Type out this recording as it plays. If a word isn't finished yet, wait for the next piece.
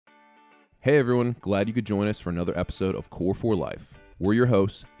Hey everyone, glad you could join us for another episode of Core for Life. We're your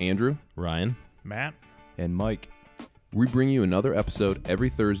hosts, Andrew, Ryan, Matt, and Mike. We bring you another episode every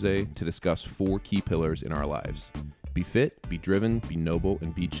Thursday to discuss 4 key pillars in our lives. Be fit, be driven, be noble,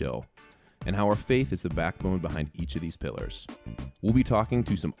 and be chill. And how our faith is the backbone behind each of these pillars. We'll be talking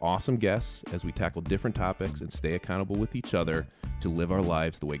to some awesome guests as we tackle different topics and stay accountable with each other to live our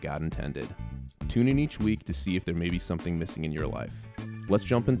lives the way God intended. Tune in each week to see if there may be something missing in your life. Let's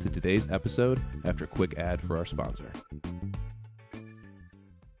jump into today's episode after a quick ad for our sponsor.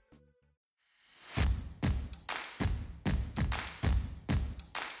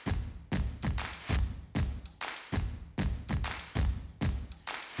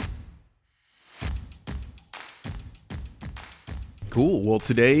 Cool. Well,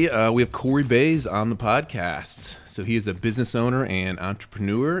 today we have Kory Bays on the podcast. So he is a business owner and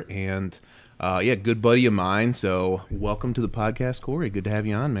entrepreneur and good buddy of mine. So welcome to the podcast, Kory. Good to have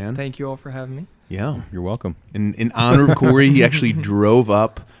you on, man. Thank you all for having me. Yeah. You're welcome. In honor of Kory, he actually drove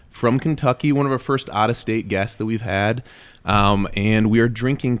up from Kentucky, one of our first out-of-state guests that we've had. And we are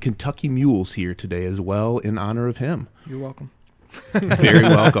drinking Kentucky Mules here today as well in honor of him. You're welcome. Very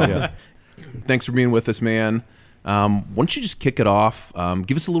welcome. Yeah. Thanks for being with us, man. Why don't you just kick it off?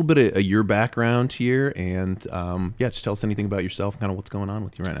 Give us a little bit of your background here and just tell us anything about yourself, kind of what's going on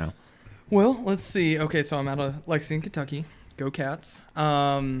with you right now. Well, let's see. Okay, so I'm out of Lexington, Kentucky. Go Cats.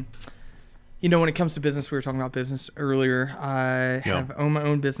 When it comes to business, we were talking about business earlier. I have owned my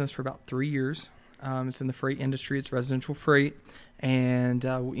own business for about 3 years. It's in the freight industry. It's residential freight. And,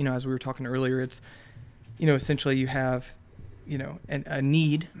 as we were talking earlier, it's, essentially you have, a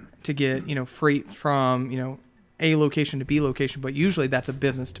need to get, freight from, A location to B location, but usually that's a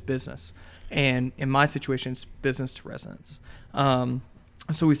business to business. And in my situation, it's business to residence.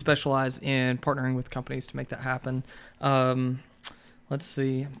 So we specialize in partnering with companies to make that happen. Let's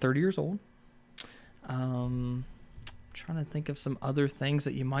see, I'm 30 years old. Trying to think of some other things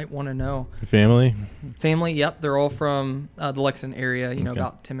that you might want to know. Family, yep. They're all from the Lexington area,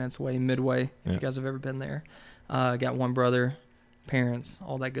 about 10 minutes away, Midway, if you guys have ever been there. Got one brother, parents,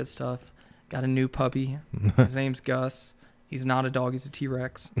 all that good stuff. Got a new puppy. His name's Gus. He's not a dog. He's a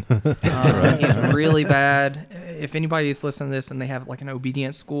T-Rex. He's really bad. If anybody's listening to this and they have like an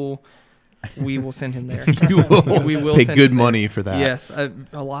obedience school, we will send him there. We will pay good money for that. Yes,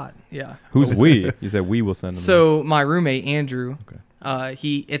 a lot. Yeah. Who's we? You said we will send him. So my roommate Andrew, Okay.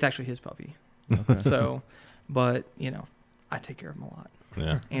 it's actually his puppy. Okay. So, but I take care of him a lot.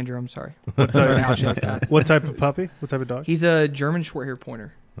 Yeah. Andrew, I'm sorry. What type of puppy? What type of dog? He's a German Short-Hair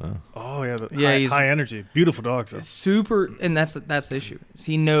Pointer. Oh yeah, he's high energy, beautiful dogs. Though. Super, and that's the issue. Is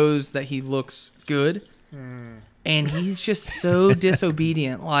he knows that he looks good, and he's just so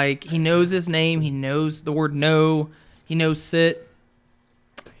disobedient. Like he knows his name, he knows the word no, he knows sit.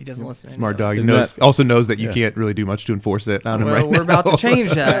 He doesn't listen. Smart dog. He also knows that you can't really do much to enforce it on him right now. We're about to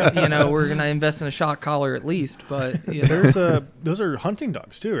change that. We're gonna invest in a shock collar at least. But there's those are hunting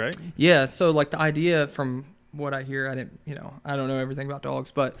dogs too, right? Yeah. So like the idea from what I hear, I don't know everything about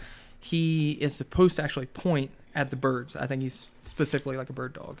dogs, but he is supposed to actually point at the birds. I think he's specifically like a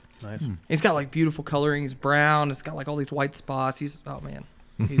bird dog. Nice. He's got like beautiful coloring. He's brown. It's got like all these white spots. He's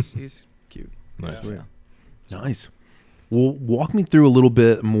cute. Nice. Yeah. Nice. Well, walk me through a little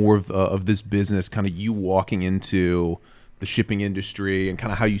bit more of this business, kind of you walking into the shipping industry and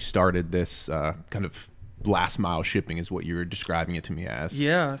kind of how you started this kind of last mile shipping is what you were describing it to me as.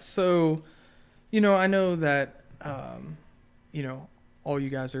 Yeah. So, I know that, all you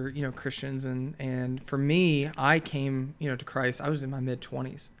guys are, Christians. And for me, I came, to Christ. I was in my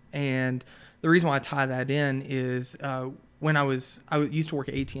mid-20s. And the reason why I tie that in is when I used to work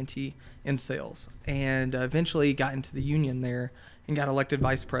at AT&T in sales and eventually got into the union there and got elected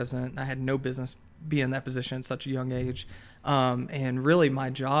vice president. I had no business being in that position at such a young age. And really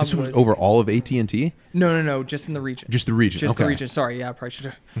my job was over all of AT&T? No, just in the region. Just the region. Just okay. the region. Sorry, yeah, I probably should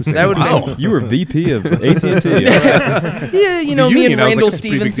have. That would have been. You were VP of AT&T. Yeah, me union, and Randall like,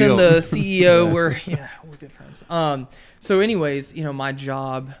 Stevenson, the CEO, we're good friends. So anyways, my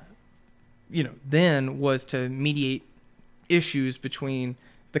job, then was to mediate issues between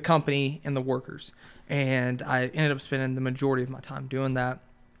the company and the workers. And I ended up spending the majority of my time doing that.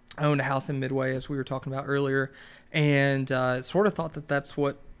 I owned a house in Midway, as we were talking about earlier, and sort of thought that that's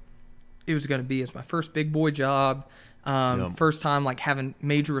what it was going to be as my first big boy job. First time like having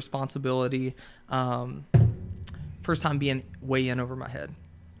major responsibility. First time being way in over my head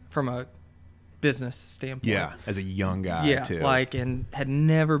from a business standpoint. Yeah, as a young guy too. And had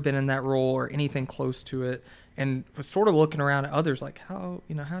never been in that role or anything close to it, and was sort of looking around at others like, how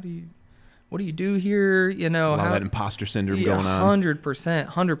do you what do you do here? You know, A lot how of that imposter syndrome going on.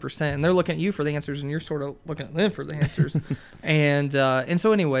 100%. And they're looking at you for the answers, and you're sort of looking at them for the answers. And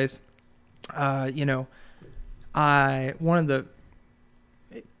so anyways, you know, I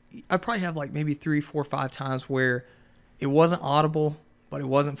probably have like maybe 3, 4, 5 times where it wasn't audible, but it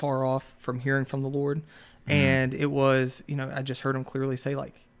wasn't far off from hearing from the Lord. And it was, you know, I just heard him clearly say,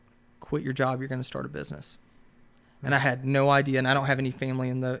 like, quit your job, you're going to start a business. And I had no idea, and I don't have any family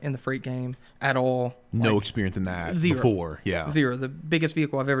in the freight game at all. No like, experience in that zero. before. Yeah. Zero. The biggest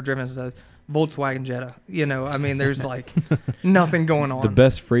vehicle I've ever driven is a Volkswagen Jetta. You know, I mean, there's like nothing going on. The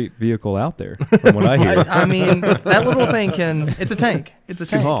best freight vehicle out there, from what I hear. I mean, that little thing it's a tank. It's a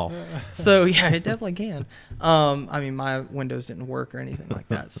tank. Small. So yeah, it definitely can. I mean, my windows didn't work or anything like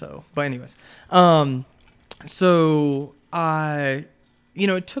that. So, but anyways, so you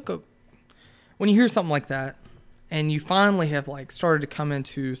know, when you hear something like that, and you finally have like started to come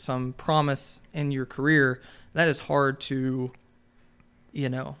into some promise in your career, that is hard to, you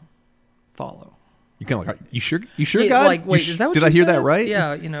know, follow. You kind of like, you sure, Yeah, God? like, wait, is that what did you I hear said? that right?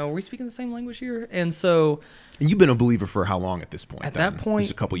 Yeah, you know, are we speaking the same language here? And so, And you've been a believer for how long at this point? at then? that point,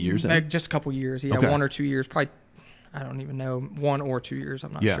 Just a couple years. like, just a couple years. Yeah, Okay. 1 or 2 years, probably. I don't even know, 1 or 2 years.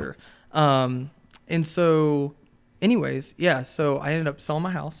 I'm not Yeah. sure. And so, anyways, yeah. So I ended up selling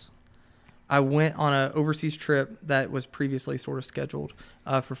my house. I went on an overseas trip that was previously sort of scheduled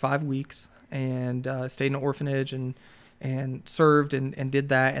for 5 weeks, and stayed in an orphanage and served and did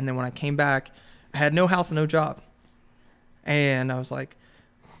that. And then when I came back, I had no house and no job. And I was like,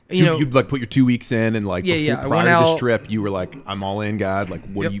 you know, you'd like put your 2 weeks in, and like Yeah, I prior went to this out- trip, you were like, I'm all in, God. Like,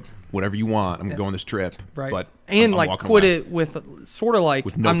 Yep. whatever you want, I'm going this trip. right. But and I'm like walking quit away. it with sort of like,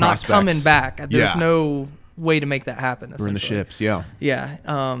 With no I'm not prospects. coming back. There's Yeah. no way to make that happen. We're in the essentially. ships. Yeah. Yeah.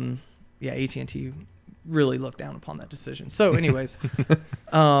 Yeah. AT&T really looked down upon that decision. So anyways,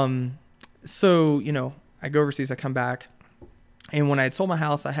 so, you know, I go overseas, I come back, and when I had sold my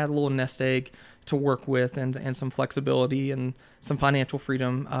house, I had a little nest egg to work with and some flexibility and some financial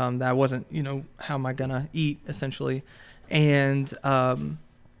freedom, that I wasn't, you know, how am I going to eat essentially. And,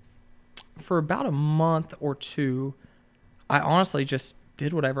 for about a month or 2, I honestly just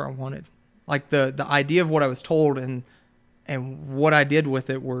did whatever I wanted. Like the idea of what I was told and what I did with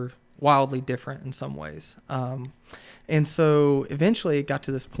it were wildly different in some ways. And so eventually it got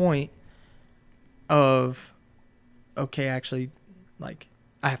to this point of, okay, actually, like,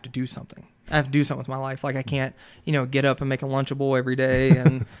 I have to do something. I have to do something with my life. Like, I can't, you know, get up and make a Lunchable every day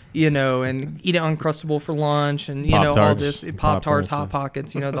and, you know, and eat an Uncrustable for lunch and, you know, all Pop-Tarts. this, Pop-Tarts, Popcorn Hot stuff.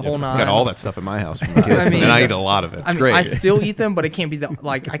 Pockets, you know, the whole I nine. got all that stuff in my house from the kids, I mean- and I eat a lot of it. It's I mean, great. I still eat them, but it can't be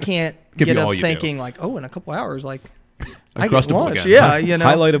like, I can't Could get be up all you do. thinking like, oh, in a couple hours, like, I get Uncrustable lunch. again. Yeah, you know.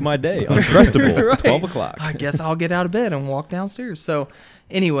 Highlight of my day, Uncrustable, Right. 12 o'clock. I guess I'll get out of bed and walk downstairs. So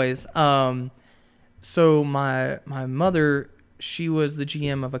anyways, so my mother, she was the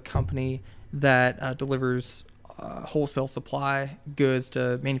GM of a company that delivers wholesale supply goods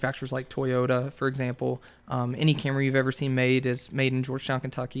to manufacturers like Toyota, for example. Any Camry you've ever seen made is made in Georgetown,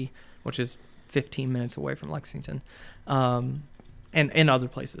 Kentucky, which is 15 minutes away from Lexington, and other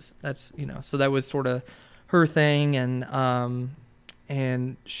places. That's, you know, so that was sort of her thing.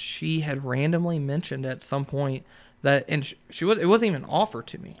 And she had randomly mentioned at some point that, and it wasn't even an offer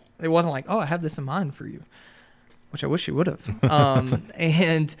to me. It wasn't like, oh, I have this in mind for you, which I wish she would have.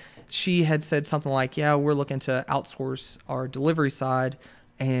 And she had said something like, yeah, we're looking to outsource our delivery side,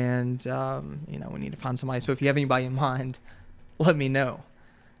 and, you know, we need to find somebody. So if you have anybody in mind, let me know.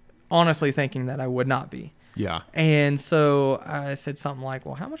 Honestly thinking that I would not be. Yeah. And so I said something like,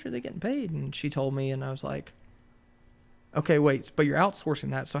 well, how much are they getting paid? And she told me, and I was like, okay, wait, but you're outsourcing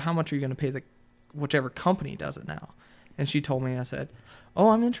that. So how much are you going to pay whichever company does it now? And she told me, I said, oh,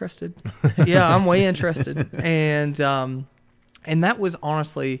 I'm interested. Yeah, I'm way interested. And that was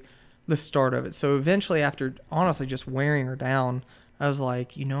honestly the start of it. So eventually, after honestly just wearing her down, I was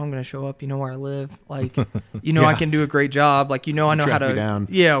like, you know, I'm going to show up. You know where I live. Like, you know, Yeah. I can do a great job. Like, you know, I know how Track you down.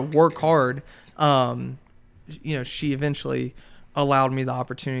 to, yeah, work hard. You know, she eventually allowed me the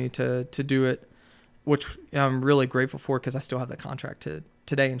opportunity to do it, which I'm really grateful for, because I still have that contract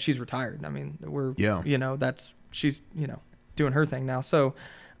today, and she's retired. I mean, Yeah. you know, she's, you know, doing her thing now. So,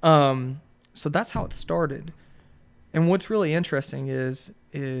 so that's how it started. And what's really interesting is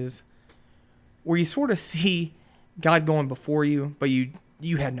where you sort of see God going before you, but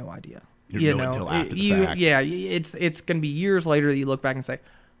you had no idea. You know until after the fact. Yeah, it's going to be years later that you look back and say,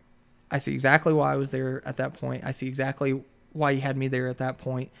 I see exactly why I was there at that point. I see exactly why you had me there at that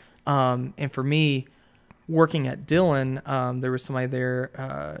point. And for me, working at Dillon, there was somebody there,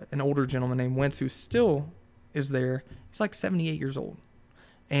 an older gentleman named Wentz, who still is there. He's like 78 years old.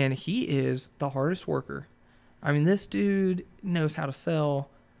 and he is the hardest worker. I mean, this dude knows how to sell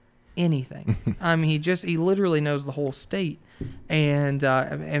anything. I mean, he literally knows the whole state. And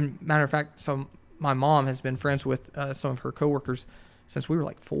matter of fact, so my mom has been friends with some of her coworkers since we were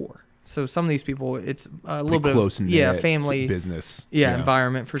like 4. So some of these people, it's a little bit close of family business,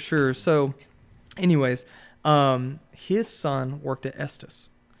 environment for sure. So, anyways, his son worked at Estes,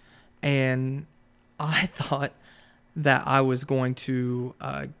 and I thought that I was going to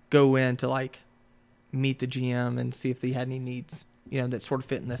go in to like meet the GM and see if they had any needs, that sort of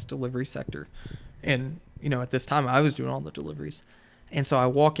fit in this delivery sector. And at this time I was doing all the deliveries, and so I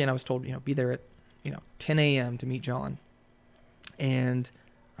walk in. I was told, be there at 10 a.m. to meet John, and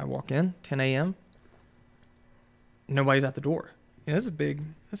I walk in 10 a.m. Nobody's at the door. This is a big,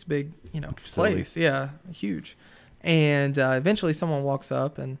 place. Yeah, huge. And eventually someone walks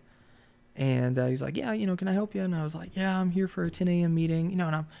up and he's like, yeah, can I help you? And I was like, yeah, I'm here for a 10 a.m. meeting.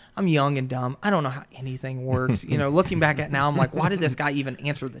 And I'm young and dumb. I don't know how anything works. Looking back at now, I'm like, why did this guy even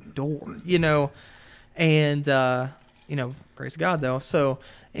answer the door? And grace of God though. So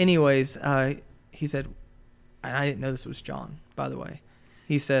anyways, he said, and I didn't know this was John, by the way.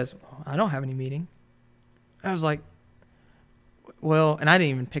 He says, I don't have any meeting. I was like, well, and I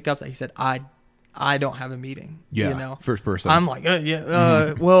didn't even pick up that he said, I don't have a meeting. Yeah. First person. I'm like,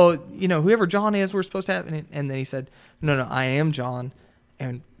 well, whoever John is, we're supposed to have. And then he said, no, I am John,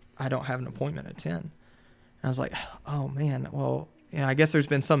 and I don't have an appointment at 10. And I was like, oh man, well, I guess there's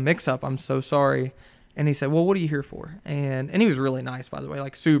been some mix up. I'm so sorry. And he said, well, what are you here for? And he was really nice, by the way,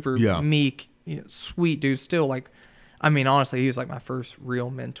 like super meek, sweet dude. Still like, I mean, honestly, he was like my first real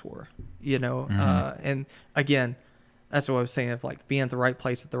mentor, and again, that's what I was saying of like being at the right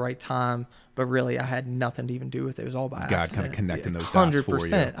place at the right time. But really, I had nothing to even do with it. It was all by God accident. kind of connecting those dots for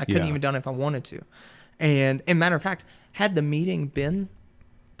you. 100%. I couldn't even done it if I wanted to. And matter of fact, had the meeting been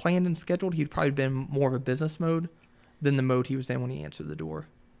planned and scheduled, he'd probably been more of a business mode than the mode he was in when he answered the door.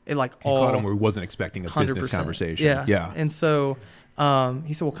 It like you caught him where he wasn't expecting a 100%. Business conversation. Yeah. And so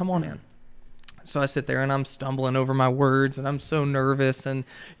he said, well, come on in. So I sit there and I'm stumbling over my words and I'm so nervous, and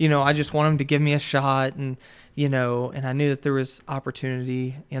I just want him to give me a shot, and and I knew that there was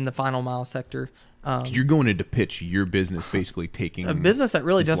opportunity in the final mile sector. You're going in to pitch your business, basically taking a business that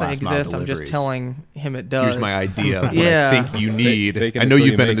really doesn't exist. I'm just telling him it does. Here's my idea. What I think you need. I know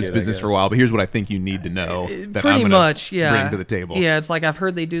you've been in this business for a while, but here's what I think you need to know that I'm going to bring to the table. Yeah, it's like I've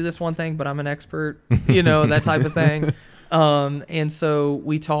heard they do this one thing, but I'm an expert. That type of thing. And so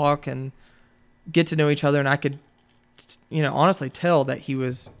we talk and get to know each other, and I could, honestly tell that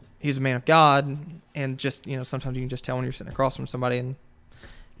he's a man of God, and just, sometimes you can just tell when you're sitting across from somebody, and,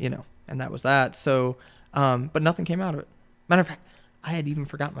 and that was that. So, but nothing came out of it. Matter of fact, I had even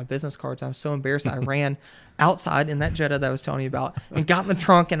forgotten my business cards. I was so embarrassed. I ran outside in that Jetta that I was telling you about and got in the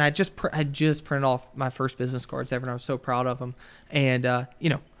trunk, and I just printed off my first business cards ever, and I was so proud of them, and,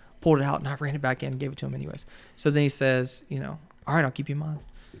 pulled it out, and I ran it back in and gave it to him anyways. So then he says, all right, I'll keep you in mind.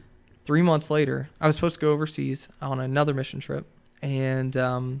 3 months later, I was supposed to go overseas on another mission trip, and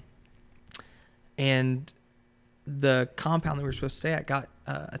the compound that we were supposed to stay at got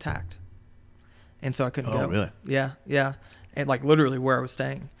attacked, and so I couldn't go. Oh, really? Yeah, and like literally where I was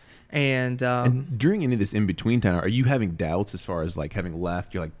staying, and during any of this in between time, are you having doubts as far as like having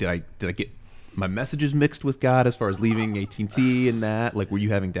left? You're like, did I get my messages mixed with God as far as leaving AT&T and that? Like, were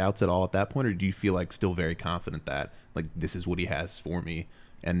you having doubts at all at that point, or do you feel like still very confident that like this is what He has for me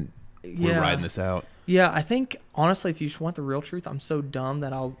and we're riding this out? Yeah, I think honestly, if you just want the real truth, I'm so dumb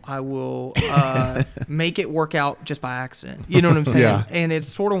that I will make it work out just by accident. You know what I'm saying? Yeah. And it's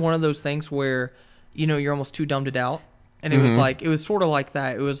sort of one of those things where, you're almost too dumb to doubt. And it was sort of like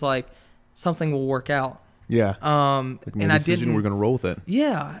that. It was like something will work out. Yeah. Like and I didn't. We're gonna roll with it.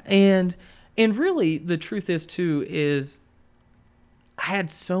 Yeah, and really the truth is too is I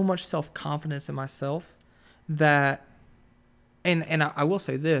had so much self-confidence in myself that. And I will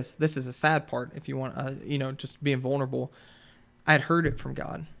say this is a sad part if you want, just being vulnerable. I had heard it from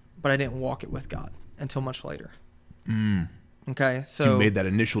God, but I didn't walk it with God until much later. Okay, so you made that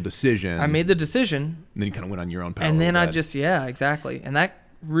initial decision. I made the decision. And then you kind of went on your own power. And then exactly. And that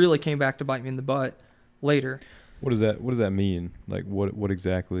really came back to bite me in the butt later. What does that mean? Like, what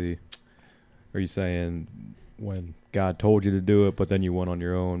exactly are you saying when God told you to do it, but then you went on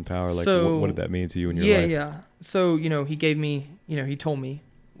your own power? Like, so, what did that mean to you in your life? Yeah. So, He gave me, He told me,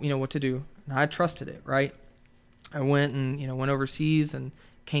 what to do. And I trusted it, right? I went and, went overseas and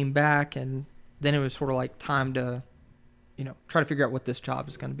came back. And then it was sort of like time to, try to figure out what this job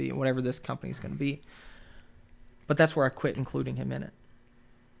is going to be and whatever this company is going to be. But that's where I quit including Him in it.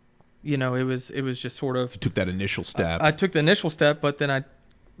 It was just sort of... You took that initial step. I took the initial step, but then I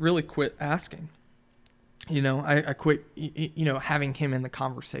really quit asking. I quit, having him in the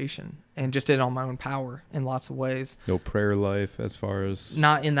conversation and just did it on my own power in lots of ways. No prayer life as far as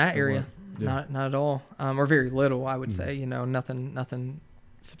not in that area, yeah. not at all, or very little, I would say. Nothing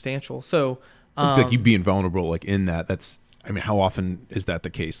substantial. So I feel like you being vulnerable, like in that. That's, I mean, how often is that the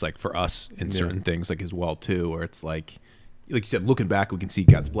case? Like for us in certain things, like as well too, where it's like you said, looking back, we can see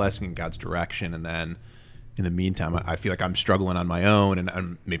God's blessing and God's direction, and then in the meantime, I feel like I'm struggling on my own,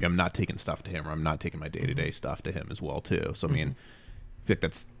 and maybe I'm not taking stuff to him, or I'm not taking my day-to-day stuff to him as well too. So I mean, I feel like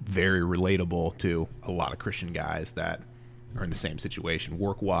that's very relatable to a lot of Christian guys that are in the same situation,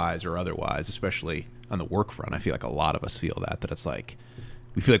 work-wise or otherwise, especially on the work front. I feel like a lot of us feel that it's like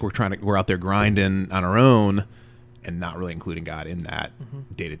we feel like we're out there grinding on our own and not really including God in that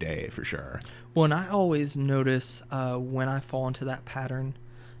day-to-day for sure. Well, and I always notice when I fall into that pattern,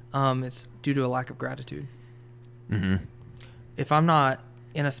 it's due to a lack of gratitude. Mm-hmm. If I'm not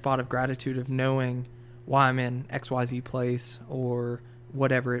in a spot of gratitude of knowing why I'm in XYZ place or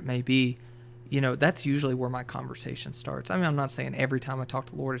whatever it may be, that's usually where my conversation starts. I mean, I'm not saying every time I talk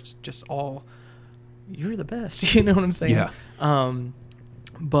to the Lord, it's just all, you're the best. You know what I'm saying? Yeah.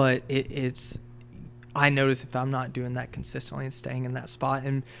 But I notice if I'm not doing that consistently and staying in that spot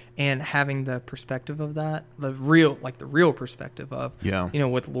and having the perspective of that, the real perspective of,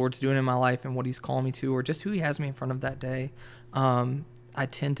 what the Lord's doing in my life and what he's calling me to, or just who he has me in front of that day, I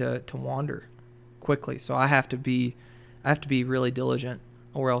tend to wander quickly. So I have to be really diligent,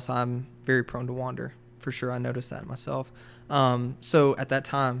 or else I'm very prone to wander. For sure. I noticed that myself. So at that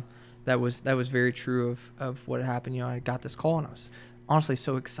time, that was very true of what happened. I got this call and I was honestly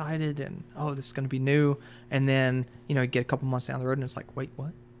so excited and this is going to be new, and then get a couple months down the road and it's like, wait,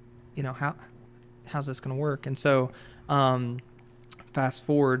 what? How's this going to work? And so fast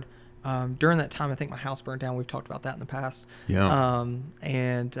forward, during that time I think my house burned down. We've talked about that in the past.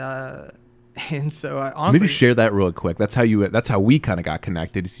 And so I honestly maybe share that real quick. That's how we kind of got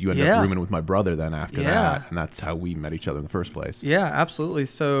connected. Is you ended up rooming with my brother then after that, and that's how we met each other in the first place. Yeah, absolutely.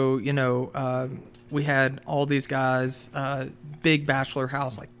 So we had all these guys, big bachelor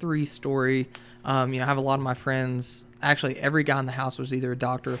house, like 3-story. I have a lot of my friends. Actually, every guy in the house was either a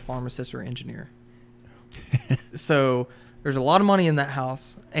doctor, a pharmacist, or engineer. So there's a lot of money in that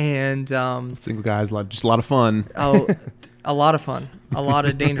house, and single guys, just a lot of fun. A lot of fun, a lot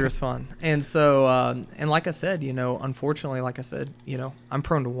of dangerous fun. And so, and like I said, unfortunately, like I said, I'm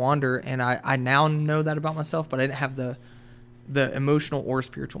prone to wander, and I now know that about myself, but I didn't have the emotional or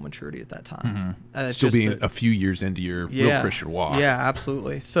spiritual maturity at that time. Still being a few years into your real Christian walk. Yeah,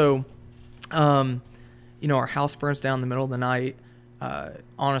 absolutely. So, our house burns down in the middle of the night.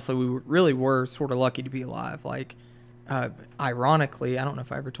 Honestly, we really were sort of lucky to be alive. Like, ironically, I don't know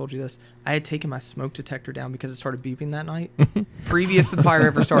if I ever told you this, I had taken my smoke detector down because it started beeping that night previous to the fire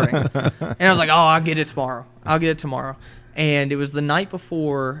ever starting. And I was like, I'll get it tomorrow. And it was the night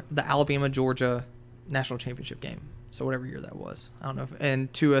before the Alabama-Georgia national championship game. So whatever year that was. I don't know.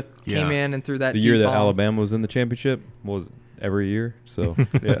 And Tua came in and threw that the year that bomb. Alabama was in the championship was every year. So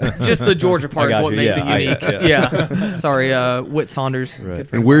yeah. Just the Georgia part is what makes it unique. Yeah. Sorry, Whit Saunders. Right.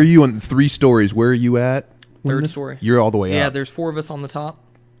 And where are you on 3 stories? Where are you at? Third story. You're all the way up. Yeah, there's 4 of us on the top.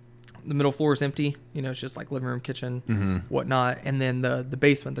 The middle floor is empty. It's just like living room, kitchen, whatnot. And then the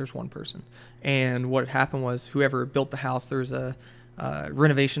basement, there's 1 person. And what happened was whoever built the house, there's a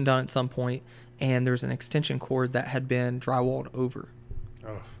renovation done at some point, and there's an extension cord that had been drywalled over.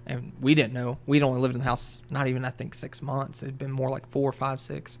 Oh. And we didn't know. We'd only lived in the house not even, I think, 6 months. It had been more like 4, 5,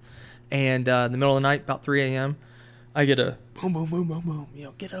 6. And in the middle of the night, about 3 a.m., I get a boom, boom, boom, boom, boom.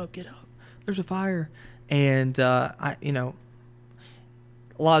 Get up. There's a fire. And, a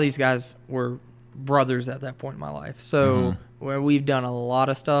lot of these guys were brothers at that point in my life. So we've done a lot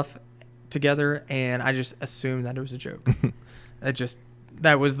of stuff together, and I just assumed that it was a joke.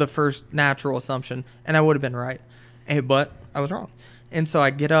 That was the first natural assumption, and I would have been right. But I was wrong. And so I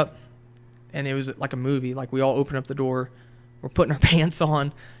get up, and it was like a movie. Like, we all open up the door. We're putting our pants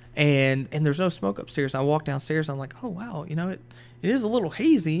on, and there's no smoke upstairs. I walk downstairs, and I'm like, oh, wow, it is a little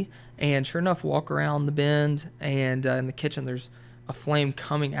hazy. And sure enough, walk around the bend, and in the kitchen, there's a flame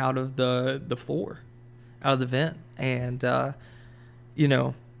coming out of the floor, out of the vent. And,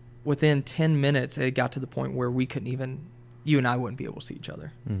 within 10 minutes, it got to the point where we couldn't even, you and I wouldn't be able to see each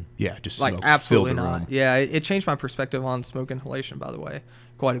other. Yeah, just like smoke absolutely filled the not. room. Yeah, it changed my perspective on smoke inhalation, by the way,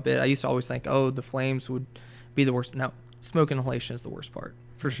 quite a bit. I used to always think, the flames would be the worst. No, smoke inhalation is the worst part,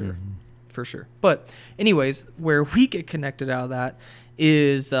 for sure. For sure. But anyways, where we get connected out of that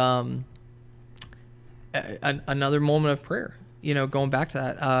is another moment of prayer. Going back to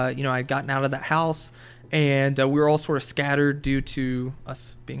that, I'd gotten out of that house, And we were all sort of scattered due to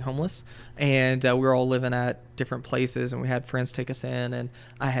us being homeless. And we were all living at different places, and we had friends take us in. And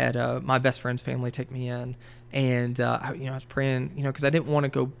I had my best friend's family take me in. And, I was praying, because I didn't want to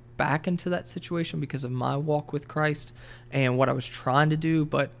go back into that situation because of my walk with Christ and what I was trying to do,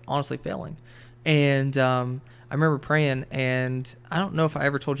 but honestly failing. And I remember praying, and I don't know if I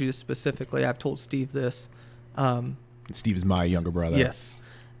ever told you this specifically. I've told Steve this. Steve is my younger brother. Yes.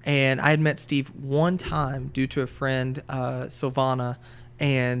 And I had met Steve one time due to a friend, Silvana,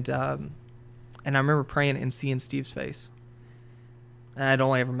 and I remember praying and seeing Steve's face. And I'd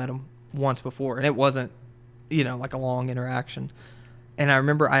only ever met him once before, and it wasn't, like a long interaction. And I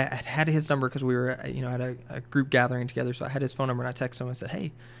remember I had his number because we were, at a group gathering together, so I had his phone number, and I texted him and said,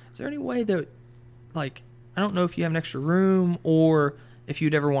 "Hey, is there any way that, I don't know if you have an extra room or if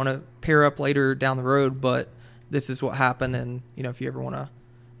you'd ever want to pair up later down the road, but this is what happened, and, if you ever want to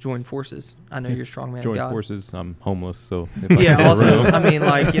join forces. I know you're a strong man of God." Join forces. I'm homeless, so yeah. Also, I mean,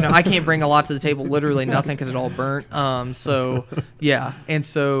 I can't bring a lot to the table. Literally nothing because it all burnt. So yeah, and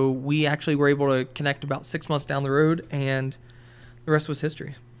so we actually were able to connect about 6 months down the road, and the rest was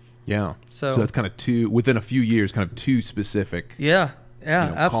history. Yeah. So that's kind of within a few years, kind of two specific. Yeah.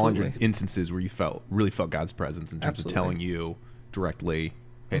 Yeah. Absolutely. Instances where you really felt God's presence in terms of telling you directly,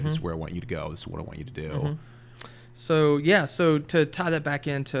 "Hey, this is where I want you to go. This is what I want you to do." Mm-hmm. So yeah, so to tie that back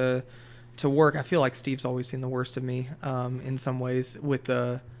into work, I feel like Steve's always seen the worst of me in some ways with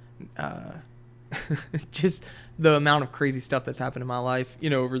the just the amount of crazy stuff that's happened in my life,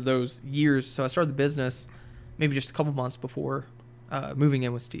 over those years. So I started the business maybe just a couple months before moving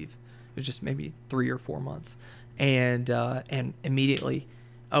in with Steve. It was just maybe 3 or 4 months, and immediately,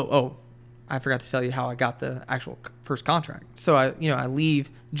 I forgot to tell you how I got the actual first contract. So I leave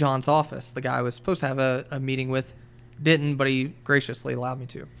John's office. The guy I was supposed to have a meeting with didn't, but he graciously allowed me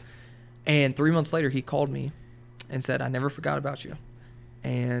to. And 3 months later, he called me and said, "I never forgot about you.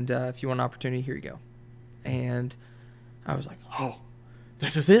 And if you want an opportunity, here you go." And I was like, "Oh,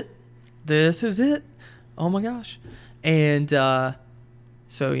 this is it. This is it. Oh my gosh." And so,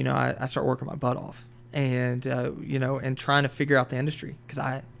 I start working my butt off and, and trying to figure out the industry because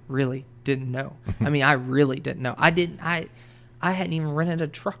I really didn't know. I mean, I really didn't know. I hadn't even rented a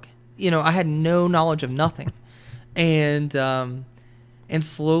truck. I had no knowledge of nothing. And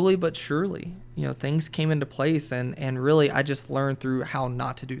slowly but surely, things came into place, and really I just learned through how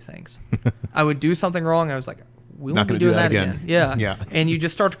not to do things. I would do something wrong. I was like, we won't be doing that again. Yeah. Yeah. And you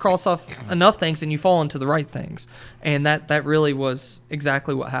just start to cross off enough things and you fall into the right things. And that really was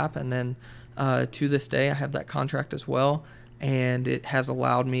exactly what happened. And to this day, I have that contract as well. And it has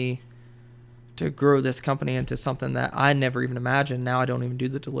allowed me to grow this company into something that I never even imagined. Now I don't even do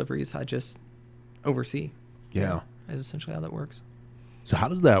the deliveries. I just oversee. Yeah. Is essentially how that works. So how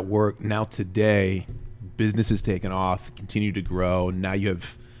does that work now today? Business has taken off, continue to grow. Now you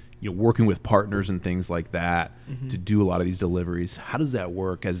have, working with partners and things like that to do a lot of these deliveries. How does that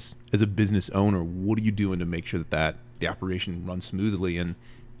work as a business owner? What are you doing to make sure that the operation runs smoothly and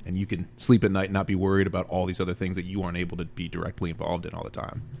you can sleep at night and not be worried about all these other things that you aren't able to be directly involved in all the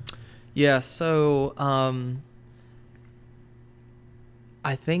time? Yeah, so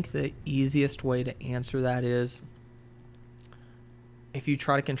I think the easiest way to answer that is if you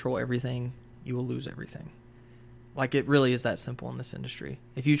try to control everything, you will lose everything. Like, it really is that simple in this industry.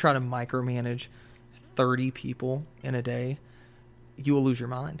 If you try to micromanage 30 people in a day, you will lose your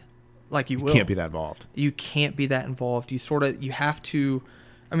mind. Like, you will. You can't be that involved. You can't be that involved. You have to,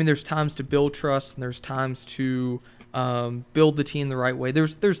 there's times to build trust, and there's times to build the team the right way.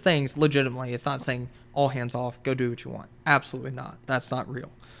 There's things legitimately. It's not saying all hands off, go do what you want. Absolutely not. That's not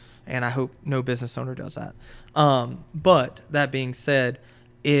real. And I hope no business owner does that. But that being said,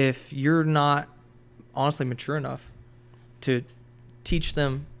 if you're not honestly mature enough to teach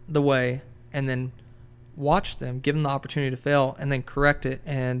them the way and then watch them, give them the opportunity to fail and then correct it.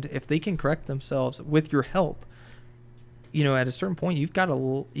 And if they can correct themselves with your help, at a certain point, you've got to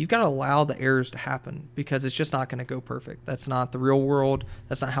allow the errors to happen because it's just not going to go perfect. That's not the real world.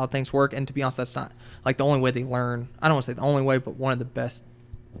 That's not how things work. And to be honest, that's not like the only way they learn. I don't want to say the only way, but one of the best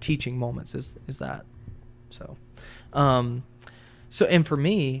teaching moments is that. So, and for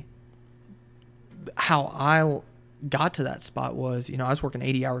me, how I got to that spot was, I was working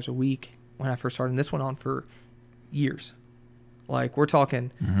 80 hours a week when I first started, and this went on for years. Like, we're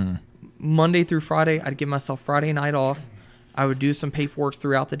talking Monday through Friday. I'd give myself Friday night off. I would do some paperwork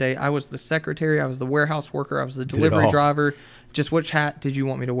throughout the day. I was the secretary. I was the warehouse worker. I was the delivery driver. Just which hat did you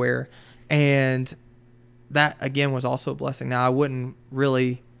want me to wear? And that, again, was also a blessing. Now, I wouldn't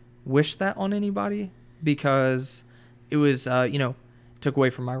really wish that on anybody because it was, took away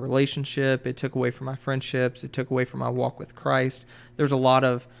from my relationship. It took away from my friendships. It took away from my walk with Christ. There's a lot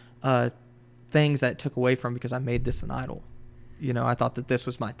of things that took away from because I made this an idol. You know, I thought that this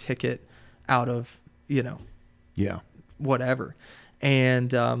was my ticket out of, you know, whatever.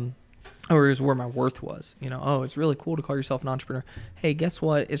 And, or is where my worth was, you know, oh, it's really cool to call yourself an entrepreneur. Hey, guess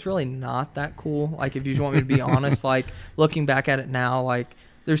what? It's really not that cool. Like, if you want me to be honest, like looking back at it now, like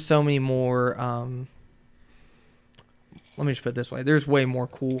there's so many more, let me just put it this way. There's way more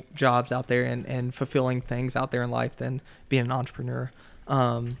cool jobs out there and fulfilling things out there in life than being an entrepreneur.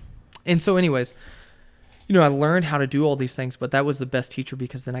 And so anyways, you know, I learned how to do all these things, but that was the best teacher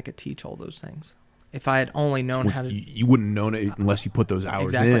because then I could teach all those things. If I had only known how to... You wouldn't know it unless you put those hours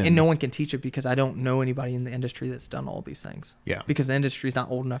exactly. in. And no one can teach it because I don't know anybody in the industry that's done all these things. Yeah. Because the industry is not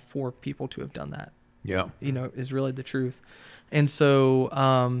old enough for people to have done that. Yeah. You know, is really the truth. And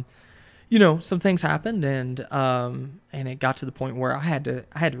so, you know, some things happened and it got to the point where I had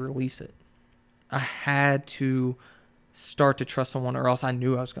to release it. I had to start to trust someone or else I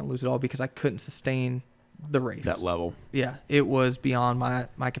knew I was going to lose it all because I couldn't sustain the race. That level. Yeah. It was beyond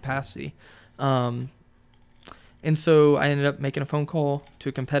my capacity. And so I ended up making a phone call to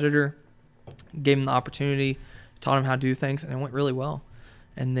a competitor, gave him the opportunity, taught him how to do things, and it went really well.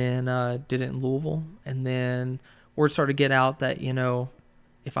 And then did it in Louisville. And then word started to get out that, you know,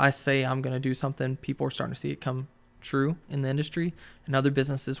 if I say I'm going to do something, people are starting to see it come true in the industry, and other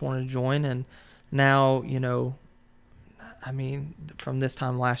businesses wanted to join. And now, you know, I mean, from this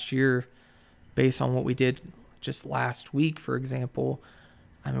time last year, based on what we did just last week, for example,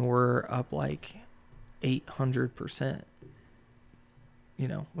 I mean, we're up like 800%, you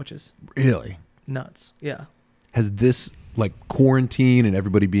know, which is really nuts. Yeah. Has this, like, quarantine and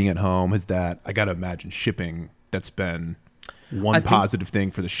everybody being at home, has that, I got to imagine shipping, that's been one positive thing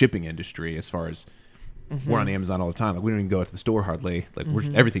for the shipping industry as far as we're on Amazon all the time. Like, we don't even go out to the store hardly. Like,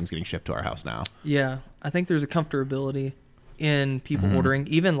 everything's getting shipped to our house now. Yeah. I think there's a comfortability in people ordering,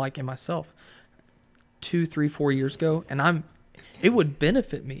 even like in myself 2, 3, 4 years ago. And it would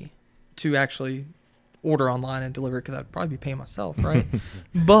benefit me to actually order online and deliver it because I'd probably be paying myself, right?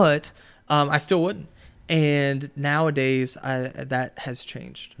 But I still wouldn't. And nowadays, that has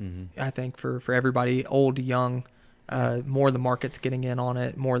changed. I think for everybody, old, young, more of the market's getting in on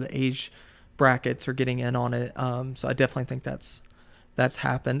it, more of the age brackets are getting in on it. So I definitely think that's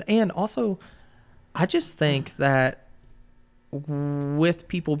happened. And also, I just think that with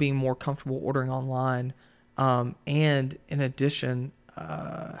people being more comfortable ordering online, and in addition,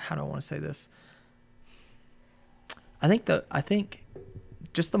 how do I want to say this? I think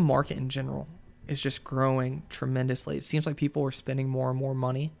just the market in general is just growing tremendously. It seems like people are spending more and more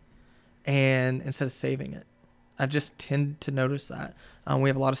money, and instead of saving it, I just tend to notice that. We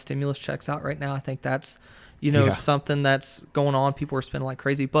have a lot of stimulus checks out right now. I think that's, you know, something that's going on. People are spending like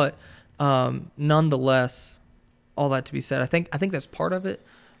crazy, but nonetheless, all that to be said, I think that's part of it.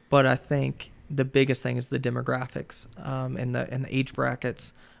 But I think the biggest thing is the demographics, and the age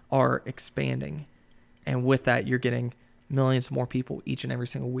brackets are expanding, and with that, you're getting millions more people each and every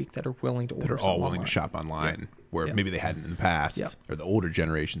single week that are willing to order. That are all willing to shop online, where maybe they hadn't in the past, or the older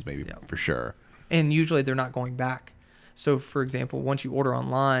generations maybe for sure. And usually they're not going back. So, for example, once you order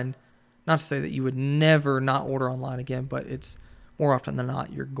online, not to say that you would never not order online again, but it's more often than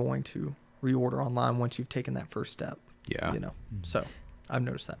not you're going to reorder online once you've taken that first step. Yeah. You know, so I've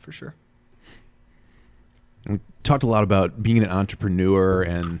noticed that for sure. We talked a lot about being an entrepreneur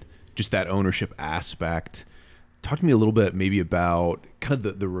and just that ownership aspect. Talk to me a little bit maybe about kind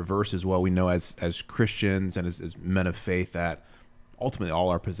of the reverse as well. We know as Christians and as men of faith that ultimately all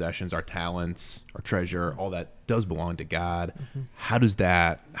our possessions, our talents, our treasure, all that does belong to God. How does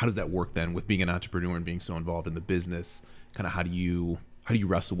that work then with being an entrepreneur and being so involved in the business? Kind of how do you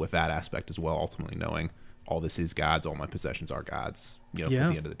wrestle with that aspect as well, ultimately knowing all this is God's, all my possessions are God's, you know, at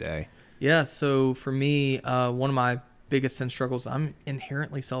the end of the day? Yeah, so for me, one of my biggest sin struggles, I'm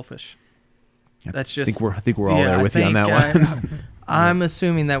inherently selfish. That's just. I think we're all there with you on that one. I'm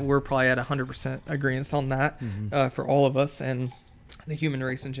assuming that we're probably at 100% agreement on that for all of us and the human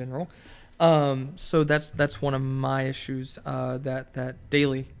race in general. So that's one of my issues that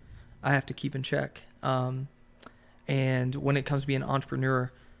daily I have to keep in check. And when it comes to being an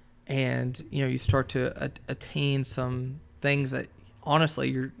entrepreneur, and you know, you start to attain some things that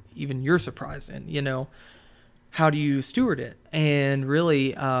honestly you're surprised in. You know, how do you steward it? And really,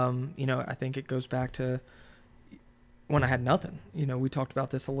 you know, I think it goes back to when I had nothing. You know, we talked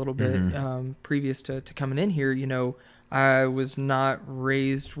about this a little bit previous to coming in here. You know, I was not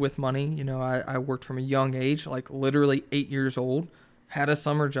raised with money. You know, I worked from a young age, like literally 8 years old, had a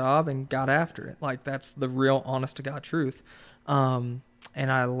summer job and got after it. Like, that's the real honest to God truth.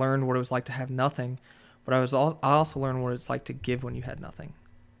 and I learned what it was like to have nothing, but I also learned what it's like to give when you had nothing.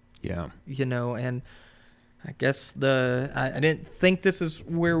 Yeah. And I guess I didn't think this is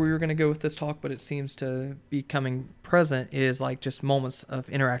where we were going to go with this talk, but it seems to be coming present is like just moments of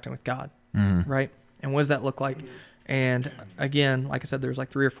interacting with God, right? And what does that look like? And again, like I said, there's like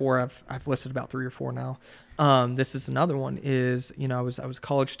 3 or 4. I've listed about 3 or 4 now. This is another one. Is I was a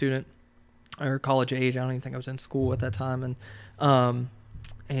college student or college age. I don't even think I was in school at that time,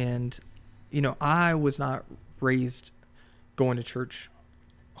 and I was not raised going to church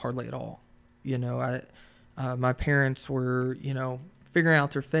hardly at all. My parents were figuring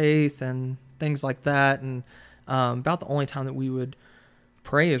out their faith and things like that, and about the only time that we would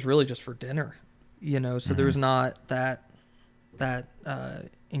pray is really just for dinner. So there's not that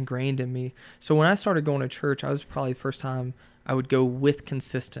ingrained in me. So when I started going to church, I was probably the first time I would go with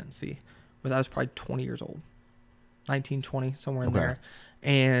consistency. I was probably 20 years old, 19, 20, somewhere in there.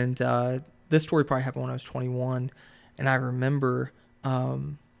 And this story probably happened when I was 21. And I remember,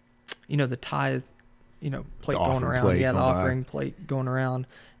 the tithe, plate going around. Yeah, the offering plate going around.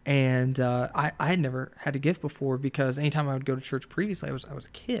 And I had never had a gift before because anytime I would go to church previously, I was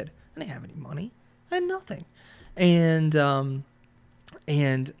a kid. I didn't have any money. I had nothing. And now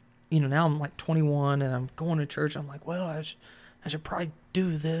I'm like 21 and I'm going to church. I'm like, well, I should probably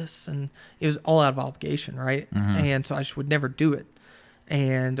do this. And it was all out of obligation, right? And so I just would never do it.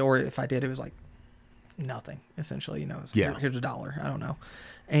 Or if I did, it was like nothing, essentially, here's $1. I don't know.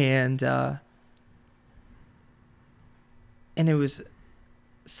 And it was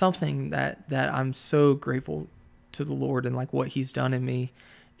something that I'm so grateful to the Lord and like what he's done in me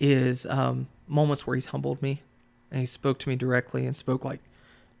is moments where he's humbled me and he spoke to me directly and spoke like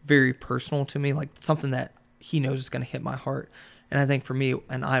very personal to me, like something that he knows is going to hit my heart. And I think for me,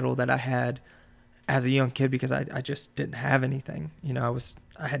 an idol that I had as a young kid, because I just didn't have anything,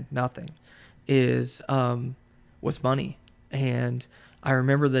 I had nothing, was money. And I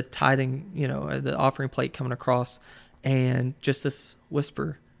remember the tithing, the offering plate coming across and just this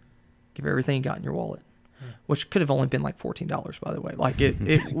whisper, give everything you got in your wallet. Which could have only been like $14, by the way. Like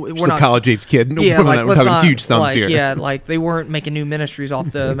we're not college age kid. Yeah, we're talking huge sums here. Yeah, like they weren't making new ministries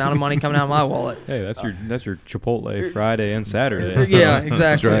off the amount of money coming out of my wallet. Hey, that's your Chipotle Friday and Saturday. So. Yeah, exactly,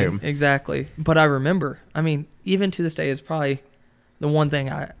 That's right. exactly. But I remember. I mean, even to this day, is probably the one thing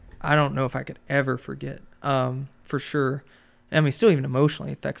I don't know if I could ever forget. For sure. I mean, still even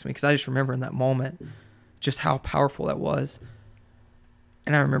emotionally affects me because I just remember in that moment just how powerful that was,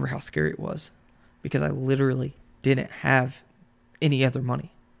 and I remember how scary it was. Because I literally didn't have any other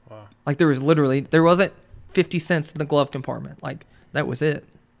money. Wow. Like there wasn't 50 cents in the glove compartment. Like that was it.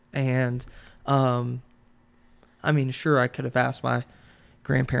 And, I mean, sure, I could have asked my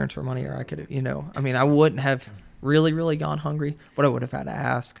grandparents for money or I could have, I wouldn't have really, really gone hungry, but I would have had to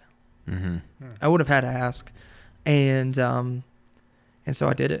ask. I would have had to ask. And so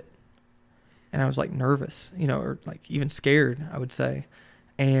I did it. And I was like nervous, or like even scared, I would say.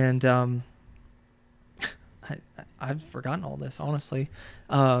 And, I've forgotten all this, honestly.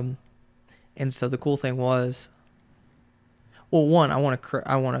 And so the cool thing was, well, one, I want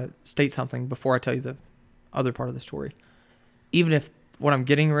to state something before I tell you the other part of the story. Even if what I'm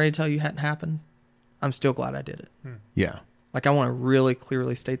getting ready to tell you hadn't happened, I'm still glad I did it. Yeah. Like I want to really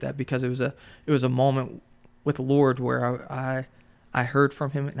clearly state that because it was a moment with the Lord where I heard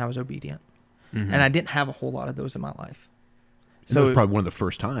from him and I was obedient. And I didn't have a whole lot of those in my life. So it was probably one of the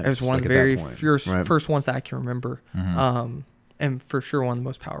first times. It was one of the very first ones that I can remember. And for sure one of the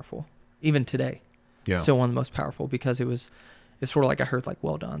most powerful. Even today. Yeah. Still one of the most powerful because it's sort of like I heard like,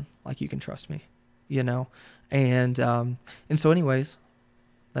 well done. Like you can trust me. And so anyways,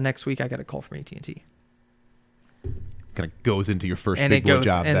 the next week I got a call from AT&T. Kind of goes into your first and big blow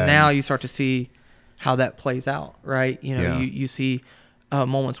job. And now you start to see how that plays out, right? You see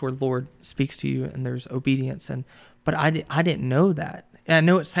moments where the Lord speaks to you and there's obedience but I didn't know that. And I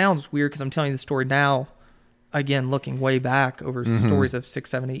know it sounds weird because I'm telling you the story now, again, looking way back over stories of 6,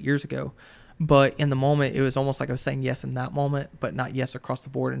 7, 8 years ago. But in the moment, it was almost like I was saying yes in that moment, but not yes across the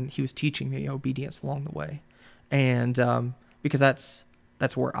board. And he was teaching me obedience along the way. And because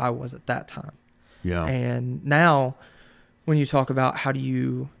that's where I was at that time. Yeah. And now when you talk about how do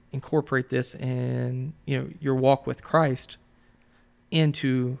you incorporate this in, your walk with Christ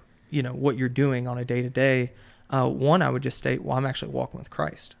into, what you're doing on a day-to-day, one, I would just state, well, I'm actually walking with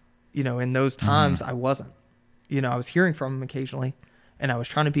Christ. In those times I wasn't. I was hearing from him occasionally and I was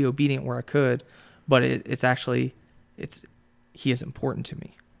trying to be obedient where I could, but he is important to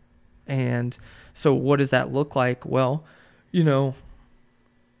me. And so what does that look like? Well,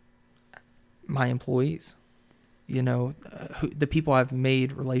 my employees, the people I've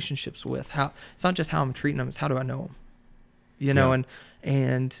made relationships with. How it's not just how I'm treating them; it's how do I know them,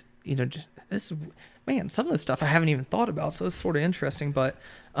 and just, this man, some of the stuff I haven't even thought about, so it's sort of interesting. But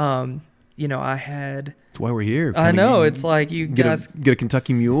I had. That's why we're here. I know it's like you get guys get a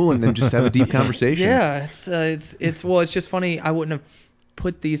Kentucky Mule and then just have a deep conversation. Yeah, it's it's just funny. I wouldn't have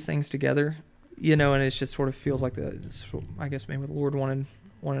put these things together, and it just sort of feels like I guess maybe the Lord wanted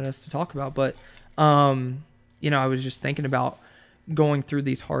us to talk about. But I was just thinking about going through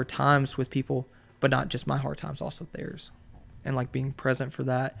these hard times with people, but not just my hard times, also theirs, and like being present for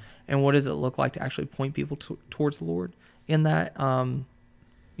that. And what does it look like to actually point people towards the Lord in that?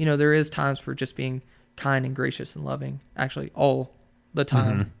 There is times for just being kind and gracious and loving. Actually, all the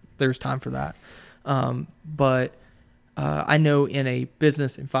time, there's time for that. But I know in a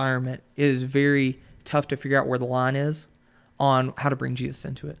business environment, it is very tough to figure out where the line is on how to bring Jesus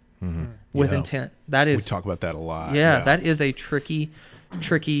into it with intent. That is, we talk about that a lot. Yeah, that is a tricky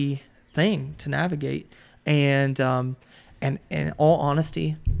thing to navigate. And in all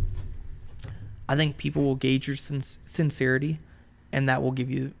honesty, I think people will gauge your sincerity, and that will give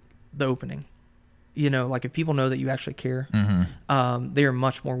you the opening. Like if people know that you actually care, they are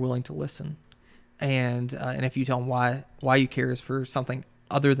much more willing to listen. And if you tell them why you care is for something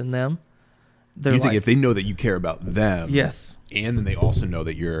other than them, they're think if they know that you care about them, yes, and then they also know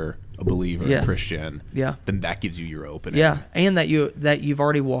that you're a believer, a Christian, then that gives you your opening. Yeah, and that you've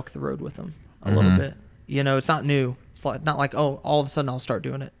already walked the road with them a little bit. It's not new. It's not like, oh, all of a sudden I'll start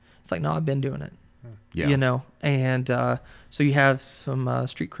doing it. It's like, no, I've been doing it. Yeah. And so you have some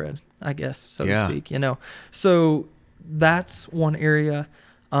street cred, I guess, so to speak. So that's one area.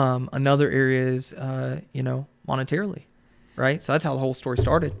 Another area is monetarily, right? So that's how the whole story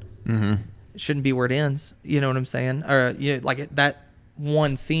started. It shouldn't be where it ends. You know what I'm saying? Or that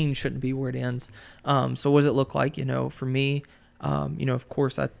one scene shouldn't be where it ends. So what does it look like? For me, of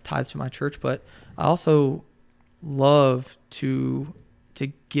course I tithe to my church, but I also love to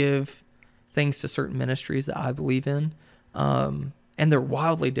give things to certain ministries that I believe in. And they're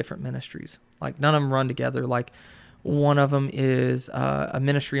wildly different ministries. Like none of them run together. Like one of them is a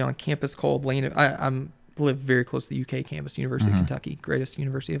ministry on campus called Lane of, I live very close to the UK campus, University of Kentucky, greatest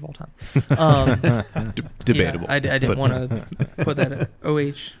university of all time. Debatable. Yeah, I didn't want to put that at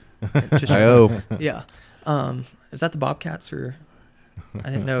OH. IO. Yeah. Is that the Bobcats or I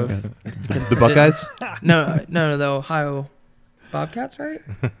didn't know if the Buckeyes? No, the Ohio Bobcats, right?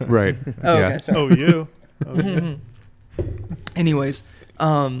 Right. Oh, yeah. okay. Sorry. OU. Anyways,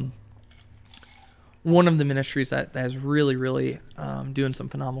 one of the ministries that is really, really doing some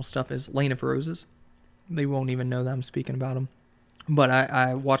phenomenal stuff is Lane of Roses. They won't even know that I'm speaking about them. But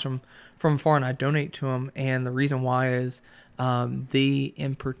I watch them from afar and I donate to them. And the reason why is they,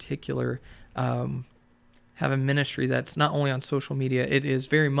 in particular, have a ministry that's not only on social media. It is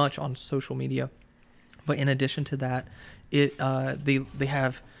very much on social media. But in addition to that, they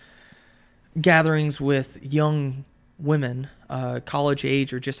have gatherings with young women, college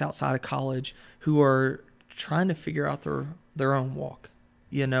age or just outside of college, who are trying to figure out their own walk,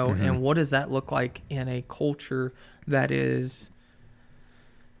 and what does that look like in a culture that is,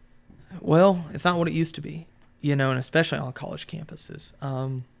 well, it's not what it used to be, and especially on college campuses.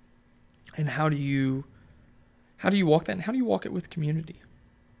 And how do you walk that, and how do you walk it with community?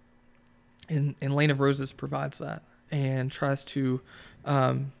 And Lane of Roses provides that and tries to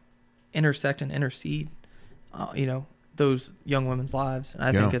intersect and intercede, those young women's lives, and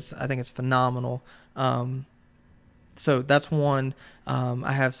I think it's phenomenal. So that's one.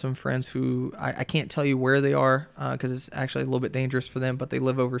 I have some friends who I can't tell you where they are because it's actually a little bit dangerous for them, but they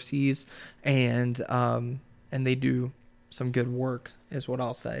live overseas and they do some good work, is what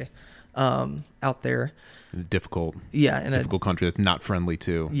I'll say, out there. Difficult country that's not friendly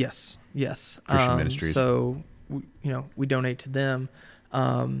to yes Christian ministries. So we donate to them.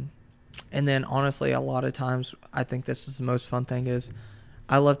 And then honestly, a lot of times I think this is the most fun thing is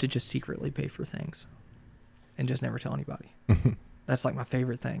I love to just secretly pay for things and just never tell anybody. That's like my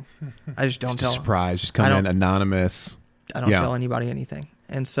favorite thing. I just don't tell. Surprise, just come in anonymous. I don't tell anybody anything.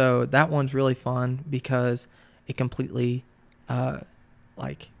 And so that one's really fun because it completely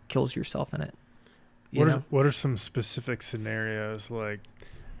kills yourself in it. What are some specific scenarios like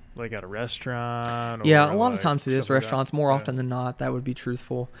at a restaurant? Yeah, a lot of times it is restaurants. More often than not, that would be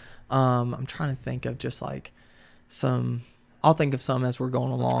truthful. I'm trying to think of just like some. I'll think of some as we're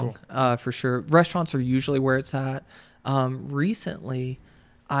going along. Cool. For sure. Restaurants are usually where it's at. Recently,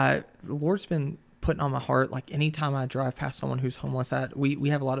 the Lord's been putting on my heart, like anytime I drive past someone who's homeless, we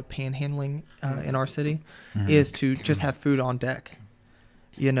have a lot of panhandling in our city, is to just have food on deck.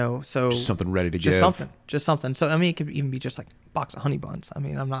 So just something ready to just give. just something. So, I mean, it could even be just like a box of honey buns. I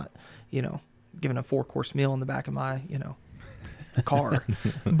mean, I'm not, giving a 4-course meal in the back of my, car,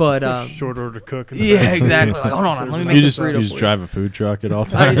 but short order cook. In the yeah, back. exactly. Like, hold on, let me make You this just, burrito you just for drive a food truck at all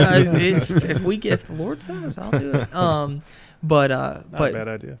times. if the Lord says, I'll do it. But Not a bad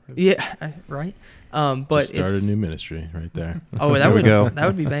idea. yeah, right. But Just start a it's new ministry right there. oh, There we go. that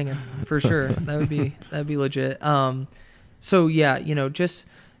would be banging for sure. That'd be legit. So yeah, just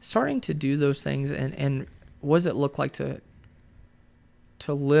starting to do those things and what does it look like to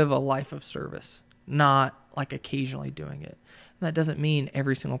live a life of service, not like occasionally doing it. And that doesn't mean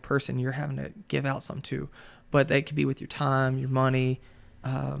every single person you're having to give out some to, but that could be with your time, your money,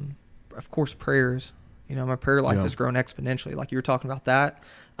 of course, prayers. My prayer life has grown exponentially. Like you were talking about that.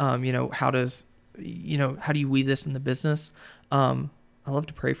 How do you weave this in the business? I love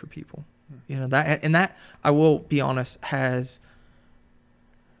to pray for people. That I will be honest has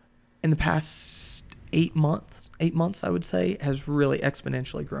in the past 8 months I would say has really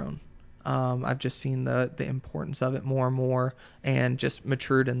exponentially grown. I've just seen the importance of it more and more, and just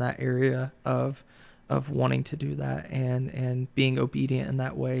matured in that area of wanting to do that and being obedient in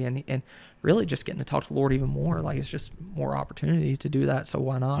that way, and really just getting to talk to the Lord even more. Like it's just more opportunity to do that. So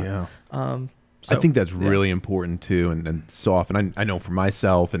why not? Yeah. So, I think that's really important too. And so often I know for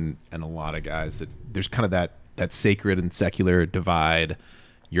myself and a lot of guys that there's kind of that sacred and secular divide.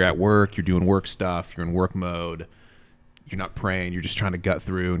 You're at work, you're doing work stuff, you're in work mode. You're not praying. You're just trying to gut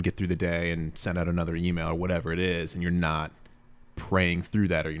through and get through the day and send out another email or whatever it is. And you're not praying through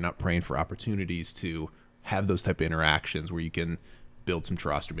that, or you're not praying for opportunities to have those type of interactions where you can build some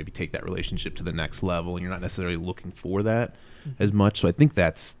trust or maybe take that relationship to the next level. And you're not necessarily looking for that as much. So I think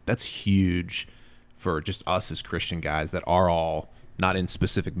that's huge for just us as Christian guys that are all not in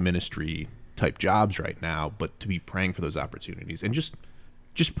specific ministry type jobs right now, but to be praying for those opportunities and just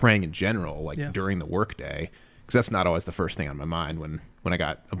praying in general, like during the workday. Because that's not always the first thing on my mind when I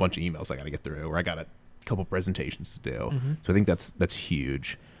got a bunch of emails I got to get through, or I got a couple presentations to do. Mm-hmm. So I think that's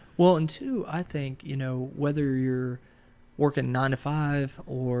huge. Well, and two, I think whether you're working 9 to 5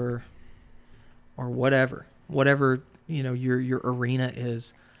 or whatever your arena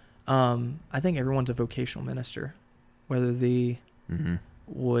is, I think everyone's a vocational minister, whether they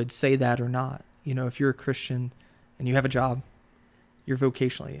would say that or not. If you're a Christian and you have a job, you're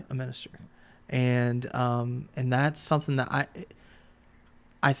vocationally a minister. And that's something that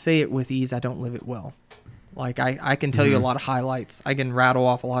I say it with ease. I don't live it well. Like I can tell you a lot of highlights. I can rattle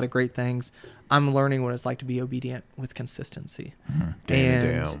off a lot of great things. I'm learning what it's like to be obedient with consistency. Day in,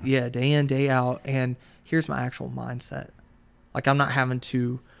 day out. Yeah, day in, day out. And here's my actual mindset. Like I'm not having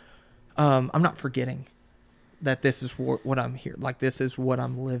to, I'm not forgetting that this is what I'm here. Like this is what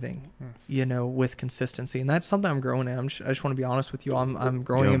I'm living, with consistency. And that's something I'm growing in. I just want to be honest with you. I'm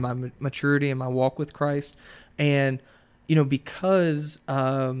growing in my maturity and my walk with Christ. And, because,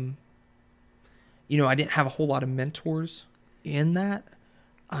 I didn't have a whole lot of mentors in that,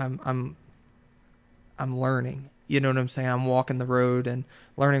 I'm learning. You know what I'm saying? I'm walking the road and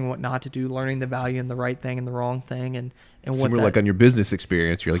learning what not to do, learning the value in the right thing and the wrong thing, and what Similar like on your business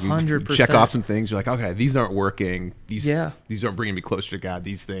experience, you're like, you 100%. check off some things. You're like, okay, these aren't working. These aren't bringing me closer to God.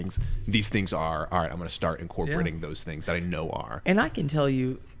 These things are. All right, I'm going to start incorporating those things that I know are. And I can tell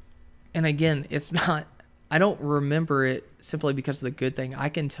you, and again, it's not, I don't remember it simply because of the good thing. I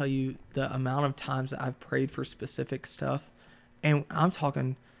can tell you the amount of times that I've prayed for specific stuff, and I'm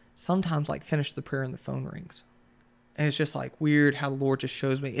talking sometimes like finish the prayer and the phone rings. And it's just like weird how the Lord just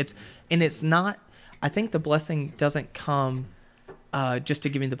shows me. It's not, I think the blessing doesn't come just to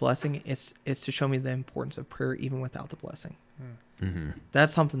give me the blessing. It's to show me the importance of prayer even without the blessing. Mm-hmm.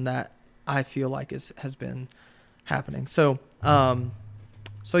 That's something that I feel like has been happening. So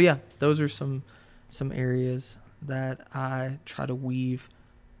yeah, those are some areas that I try to weave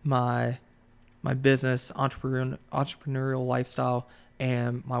my business, entrepreneurial lifestyle,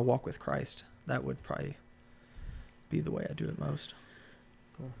 and my walk with Christ. That would probably be the way I do it most.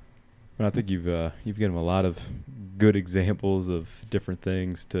 Cool. Well, I think you've given a lot of good examples of different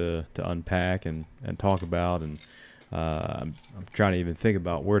things to unpack and talk about, and I'm trying to even think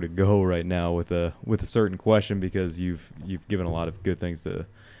about where to go right now with a certain question, because you've given a lot of good things to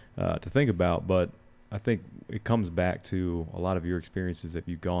think about. But I think it comes back to a lot of your experiences that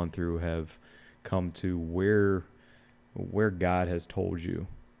you've gone through have come to where God has told you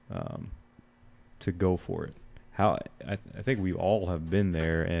to go for it. How I think we all have been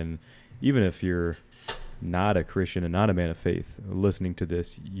there, and even if you're not a Christian and not a man of faith, listening to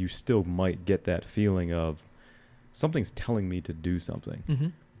this, you still might get that feeling of something's telling me to do something.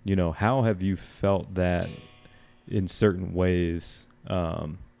 Mm-hmm. How have you felt that in certain ways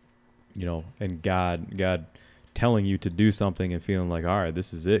you know, and God telling you to do something and feeling like, all right,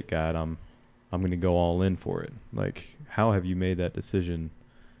 this is it, God, I'm going to go all in for it. Like, how have you made that decision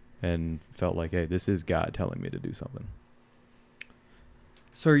and felt like, hey, this is God telling me to do something?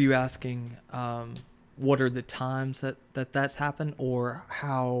 So are you asking, what are the times that's happened, or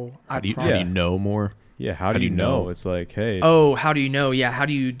how do you know more? Yeah, how do you know? It's like, hey. Oh, how do you know? Yeah, how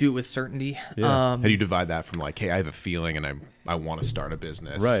do you do it with certainty? Yeah. How do you divide that from like, hey, I have a feeling and I want to start a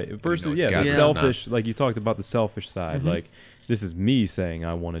business? Right. Versus, the selfish, like you talked about the selfish side. Mm-hmm. Like, this is me saying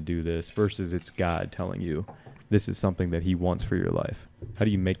I want to do this versus it's God telling you this is something that he wants for your life. How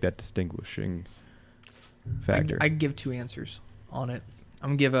do you make that distinguishing factor? I give two answers on it.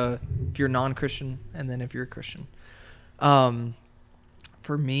 I'm going to give if you're non-Christian, and then if you're a Christian.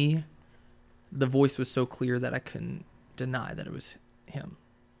 For me, the voice was so clear that I couldn't deny that it was him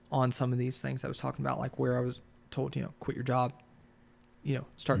on some of these things I was talking about, like where I was told, you know, quit your job, you know,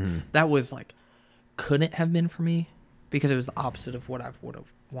 start. Mm-hmm. That was like, couldn't have been for me because it was the opposite of what I would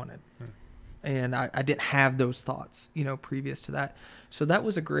have wanted. And I didn't have those thoughts, you know, previous to that. So that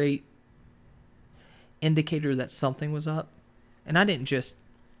was a great indicator that something was up. And I didn't just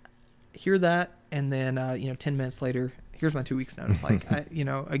hear that and then, 10 minutes later, here's my 2 weeks notice. Like,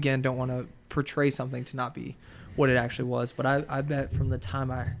 again, don't want to portray something to not be what it actually was. But I bet from the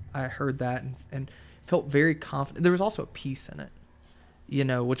time I heard that and felt very confident, there was also a peace in it, you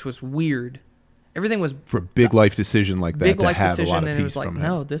know, which was weird. Everything was for a big life decision like that. Big life have decision, a lot of and peace it was like, from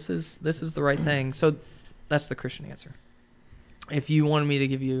no, this is the right thing. So that's the Christian answer. If you wanted me to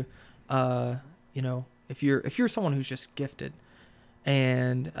give you, if you're someone who's just gifted,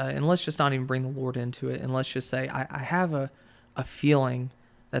 and let's just not even bring the Lord into it, and let's just say I have a feeling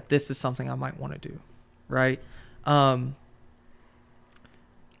that this is something I might want to do, right? I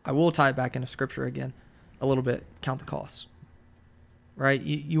will tie it back into Scripture again, a little bit. Count the costs, right?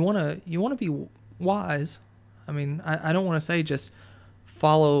 You want to be wise. I mean, I don't want to say just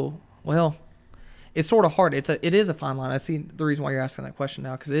follow. Well, it's sort of hard. It is a fine line. I see the reason why you're asking that question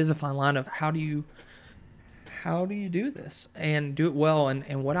now, because it is a fine line of how do you do this and do it well.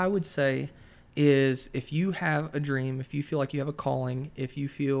 And what I would say is, if you have a dream, if you feel like you have a calling, if you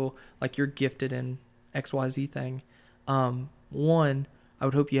feel like you're gifted in XYZ thing, one, I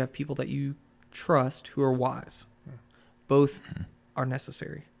would hope you have people that you trust who are wise. Both are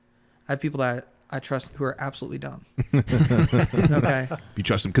necessary. I have people that I trust who are absolutely dumb. Okay. You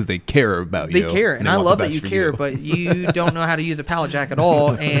trust them because they care about you. They care, and I love that you care, but you don't know how to use a pallet jack at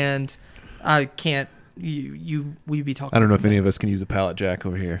all, and I can't. We'd be talking. I don't know if any of us can use a pallet jack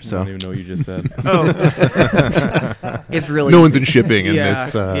over here. So I don't even know what you just said. Oh, it's really no easy. one's in shipping in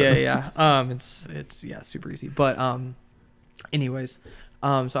this. It's super easy. But anyways,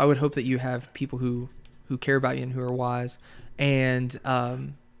 so I would hope that you have people who care about you and who are wise, and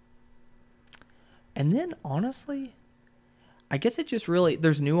then honestly, I guess it just really,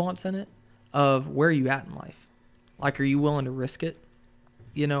 there's nuance in it of where are you at in life. Like, are you willing to risk it?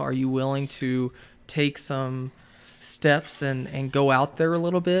 You know, are you willing to take some steps and go out there a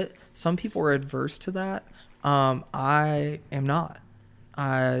little bit? Some people are adverse to that. I am not.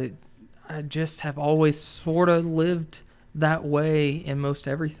 I just have always sort of lived that way in most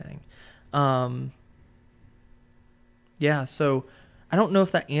everything. So I don't know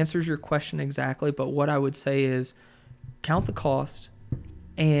if that answers your question exactly, but what I would say is count the cost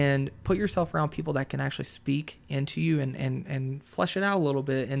and put yourself around people that can actually speak into you and flesh it out a little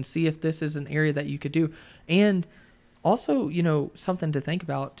bit and see if this is an area that you could do. And also, you know, something to think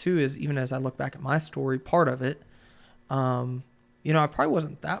about too is, even as I look back at my story, part of it, I probably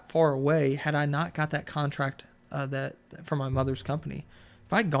wasn't that far away had I not got that contract that from my mother's company.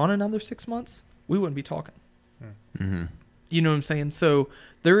 If I'd gone another 6 months, we wouldn't be talking. Mm-hmm. You know what I'm saying? So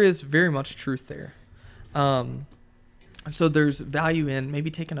there is very much truth there. So there's value in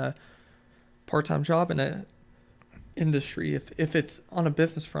maybe taking a part-time job in a industry if it's on a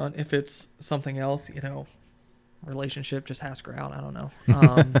business front. If it's something else, relationship, just ask her out. I don't know.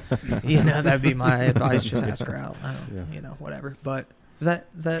 That'd be my advice. Just ask her out. I don't, whatever. But is that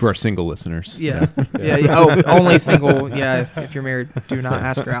for our single listeners? Yeah. Oh, only single. Yeah. If you're married, do not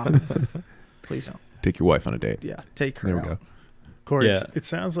ask her out. Please don't. Take your wife on a date. Yeah. Take her there out. we go. Kory, Yeah. it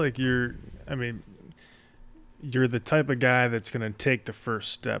sounds like you're the type of guy that's going to take the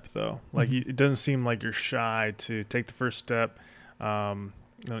first step, though. Like, it doesn't seem like you're shy to take the first step.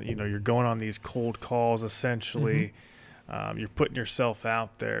 You're going on these cold calls, essentially. You're putting yourself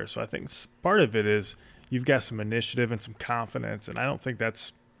out there. So I think part of it is you've got some initiative and some confidence. And I don't think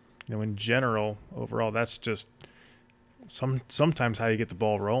that's, in general, overall, that's just sometimes how you get the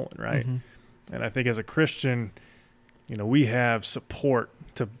ball rolling, right? And I think as a Christian, we have support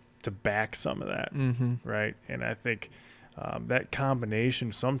to back some of that, Mm-hmm. right? And I think that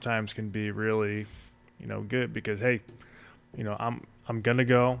combination sometimes can be really, good because, hey, I'm gonna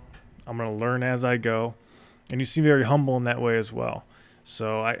go, I'm gonna learn as I go, and you seem very humble in that way as well.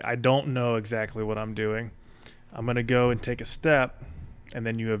 So I don't know exactly what I'm doing. I'm gonna go and take a step, and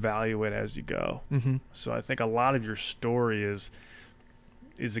then you evaluate as you go. Mm-hmm. So I think a lot of your story is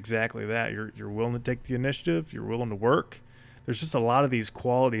exactly that. You're willing to take the initiative. You're willing to work. There's just a lot of these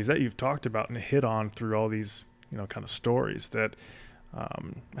qualities that you've talked about and hit on through all these, kind of stories that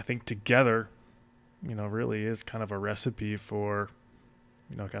I think together, really is kind of a recipe for,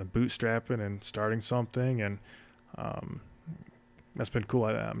 kind of bootstrapping and starting something. And that's been cool.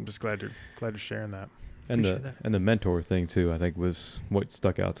 I'm just glad you're sharing that. And Appreciate that. the mentor thing too, I think, was what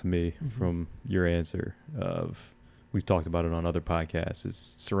stuck out to me Mm-hmm. from your answer. We've talked about it on other podcasts,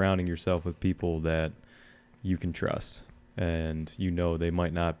 is surrounding yourself with people that you can trust. And they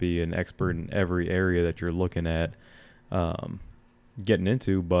might not be an expert in every area that you're looking at getting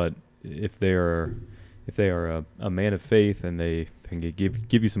into, but if they are a man of faith and they can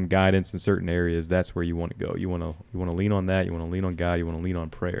give you some guidance in certain areas, that's where you want to go. You want to lean on that. You want to lean on God. You want to lean on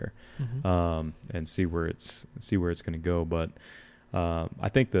prayer, Mm-hmm. and see where it's going to go. But I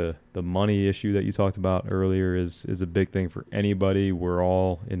think the money issue that you talked about earlier is a big thing for anybody. We're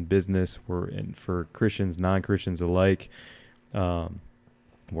all in business. For Christians, non-Christians alike.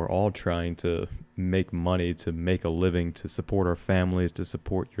 We're all trying to make money, to make a living, to support our families, to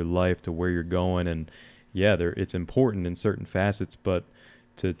support your life, to where you're going. And yeah, it's important in certain facets, but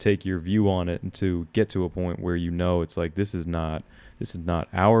to take your view on it and to get to a point where it's like, this is not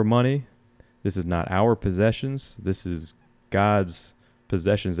our money. This is not our possessions. This is God's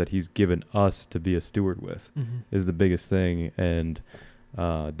possessions that he's given us to be a steward with, Mm-hmm. is the biggest thing. And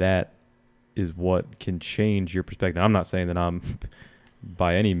that is what can change your perspective. I'm not saying that I'm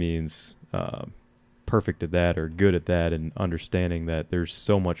by any means perfect at that or good at that, and understanding that there's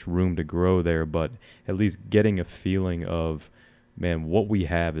so much room to grow there, but at least getting a feeling of, man, what we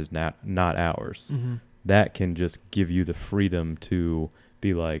have is not ours. Mm-hmm. That can just give you the freedom to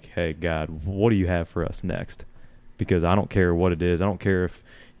be like, hey, God, what do you have for us next? Because I don't care what it is. I don't care if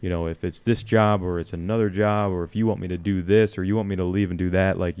it's this job or it's another job, or if you want me to do this or you want me to leave and do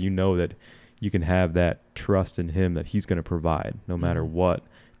that. Like, that you can have that trust in him that he's going to provide no matter Mm-hmm. what.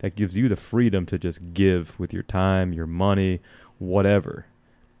 That gives you the freedom to just give with your time, your money, whatever,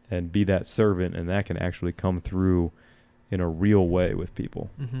 and be that servant. And that can actually come through in a real way with people.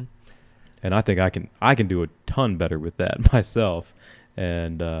 Mm-hmm. And I think I can do a ton better with that myself.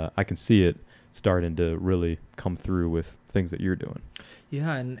 And I can see it starting to really come through with things that you're doing.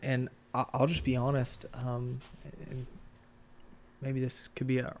 Yeah, and I'll just be honest. And maybe this could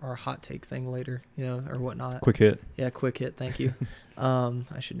be our hot take thing later, or whatnot. Quick hit. Yeah, quick hit. Thank you.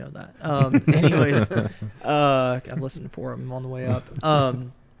 I should know that. Anyways, I've listened for them on the way up.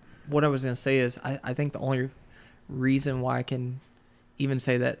 What I was gonna say is, I think the only reason why I can even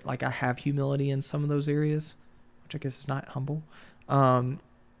say that, like, I have humility in some of those areas, which I guess is not humble,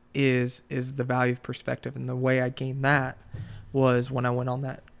 is the value of perspective. And the way I gained that was when I went on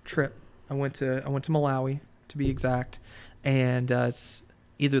that trip. I went to Malawi, to be exact, and it's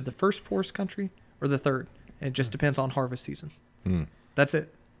either the first poorest country or the third. It just depends on harvest season. Mm. That's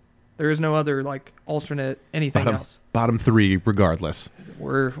it. There is no other, like, alternate anything else. Bottom three, regardless.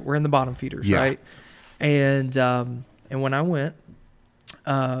 We're in the bottom feeders, Yeah. right? And when I went,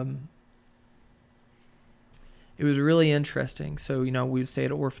 it was really interesting. So, we would stay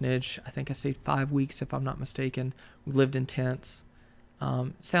at an orphanage. I think I stayed 5 weeks, if I'm not mistaken. We lived in tents.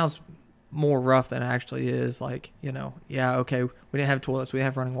 Sounds more rough than it actually is. Like, yeah, okay, we didn't have toilets. We didn't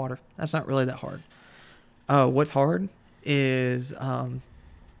have running water. That's not really that hard. What's hard is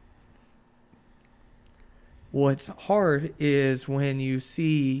when you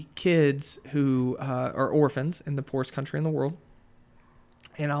see kids who are orphans in the poorest country in the world.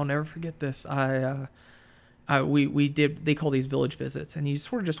 And I'll never forget this. They call these village visits, and you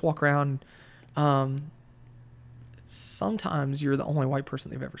sort of just walk around. Sometimes you're the only white person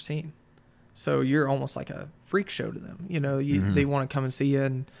they've ever seen. So you're almost like a freak show to them. They want to come and see you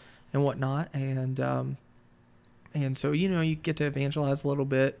and whatnot. And so, you get to evangelize a little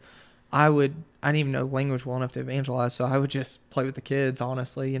bit. I didn't even know the language well enough to evangelize, so I would just play with the kids,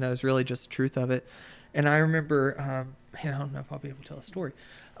 honestly. It's really just the truth of it. And I remember, I don't know if I'll be able to tell a story.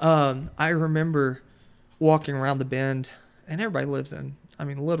 I remember walking around the bend, and everybody lives in,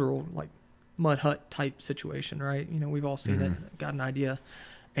 literal, like, mud hut type situation, right? We've all seen it, got an idea.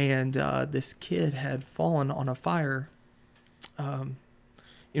 And this kid had fallen on a fire, in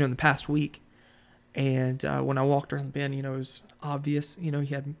the past week. And when I walked around the bend, it was obvious. He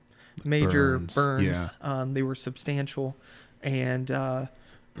had major burns. Yeah. They were substantial and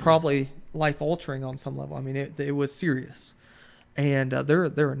probably life-altering on some level. I mean, it was serious. And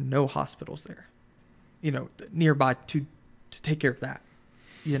there are no hospitals there, nearby to take care of that.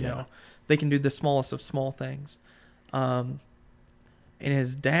 They can do the smallest of small things. And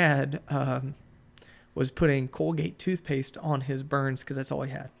his dad was putting Colgate toothpaste on his burns because that's all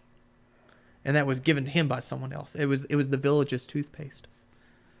he had. And that was given to him by someone else. It was the village's toothpaste.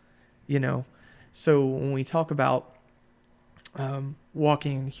 So when we talk about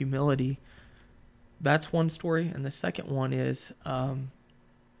walking in humility, that's one story. And the second one is a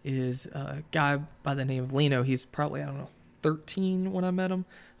guy by the name of Lino. He's probably, 13 when I met him.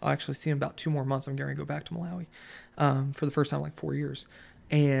 I'll actually see him about 2 more months. I'm going to go back to Malawi for the first time in like 4 years.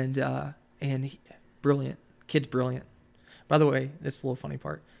 And brilliant. Kid's brilliant. By the way, this is a little funny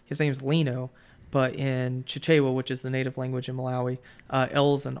part. His name's Lino, but in Chichewa, which is the native language in Malawi,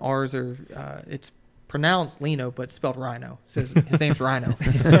 L's and R's are, it's pronounced Lino, but spelled Rhino. So his name's Rhino.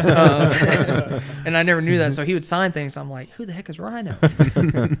 And I never knew that. So he would sign things. I'm like, who the heck is Rhino?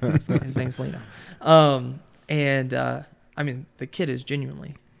 His name's Lino. The kid is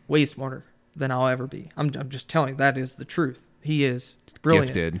genuinely way smarter than I'll ever be. I'm just telling you, that is the truth. He is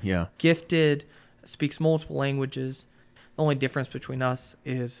brilliant. Gifted, speaks multiple languages. The only difference between us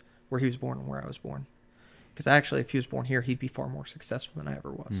is where he was born and where I was born. Because actually, if he was born here, he'd be far more successful than I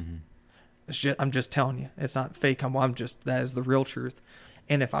ever was. Mm-hmm. I'm just telling you. It's not fake. That is the real truth.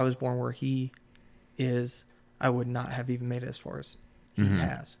 And if I was born where he is, I would not have even made it as far as he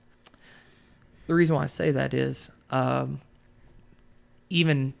has. The reason why I say that is,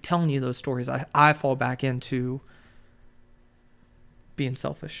 even telling you those stories, I fall back into being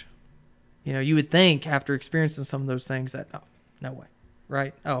selfish. You would think after experiencing some of those things that, oh, no way,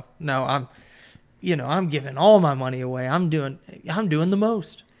 right? Oh, no, I'm giving all my money away. I'm doing the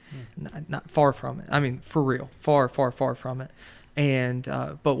most. Not far from it. I mean, for real, far, far, far from it. And,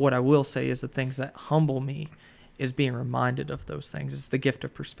 but what I will say is the things that humble me is being reminded of those things. It's the gift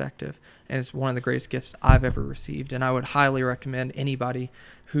of perspective. And it's one of the greatest gifts I've ever received. And I would highly recommend anybody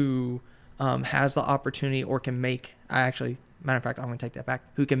who has the opportunity or can make, matter of fact, I'm going to take that back,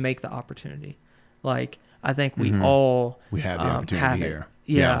 who can make the opportunity. Like, I think we all we have the opportunity here.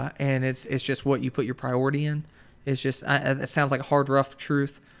 Yeah. And it's just what you put your priority in. It's just, it sounds like a hard, rough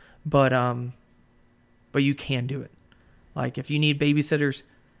truth, but you can do it. Like, if you need babysitters,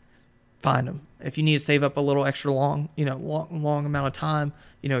 find them. If you need to save up a little extra long amount of time,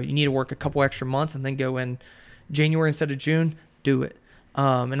 you need to work a couple extra months and then go in January instead of June, do it.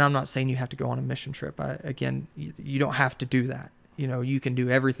 And I'm not saying you have to go on a mission trip. You don't have to do that. You can do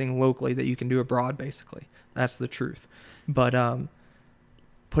everything locally that you can do abroad, basically. That's the truth. But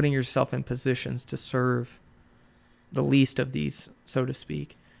putting yourself in positions to serve the least of these, so to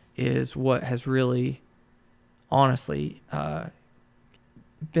speak, is what has really, honestly,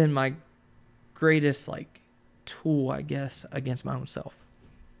 been my greatest tool, I guess, against my own self,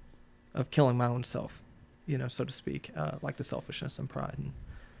 of killing my own self, so to speak, like the selfishness and pride and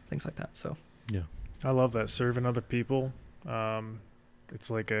things like that. So yeah, I love that, serving other people.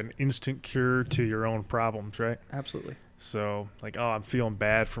 It's like an instant cure to your own problems, right? Absolutely. So I'm feeling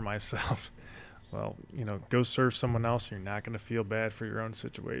bad for myself. Well, go serve someone else. You're not going to feel bad for your own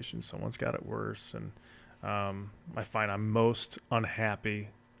situation. Someone's got it worse. And I find I'm most unhappy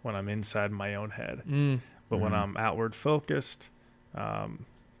when I'm inside my own head. But when I'm outward focused,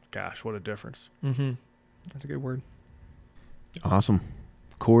 gosh, what a difference. That's a good word. Awesome.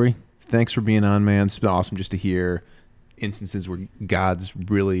 Kory, thanks for being on, man. It's been awesome just to hear instances where God's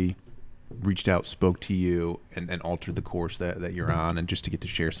really reached out, spoke to you, and altered the course that you're on, and just to get to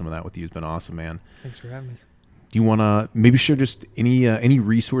share some of that with you has been awesome, man. Thanks for having me. Do you want to maybe share just any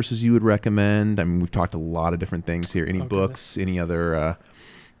resources you would recommend? I mean, we've talked a lot of different things here. Any books, any other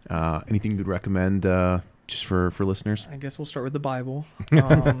anything you would recommend just for listeners? I guess we'll start with the Bible.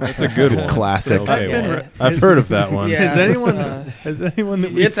 That's a good one. Classic. I've heard of that one. Yeah, has anyone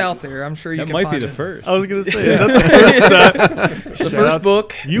that it's out there. I'm sure you that can might find be the it. first. I was going to say, is that the first step? The first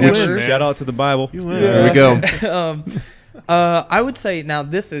book. You ever. win, man. Shout out to the Bible. You win. There we go. I would say, now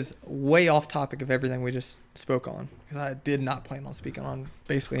this is way off topic of everything we just spoke on, because I did not plan on speaking on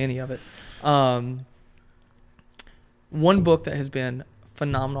basically any of it. One book that has been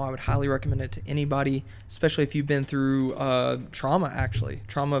phenomenal, I would highly recommend it to anybody, especially if you've been through trauma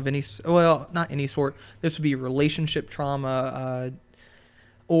of any, well, not any sort. This would be relationship trauma,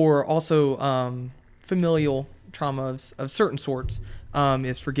 or also familial trauma of certain sorts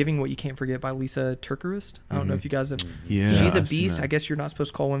is Forgiving What You Can't Forget by Lisa Turkerist. I don't know if you guys have. Yeah, She's a I've seen beast. that. I guess you're not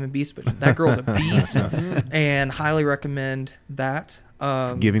supposed to call women beasts, but that girl's a beast, and highly recommend that.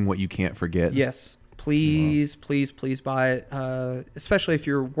 Giving What You Can't Forget. Yes. Please buy it, especially if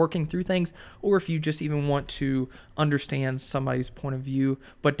you're working through things or if you just even want to understand somebody's point of view.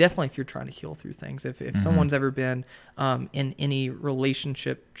 But definitely if you're trying to heal through things. If someone's ever been in any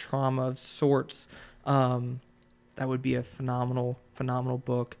relationship trauma of sorts, that would be a phenomenal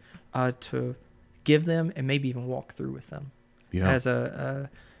book to give them and maybe even walk through with them. Yeah. As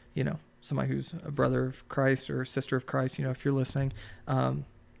a somebody who's a brother of Christ or a sister of Christ, if you're listening,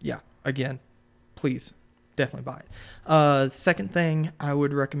 again, please definitely buy it. Second thing, I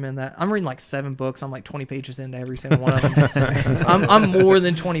would recommend that I'm reading like 7 books. I'm like 20 pages into every single one of them. I'm more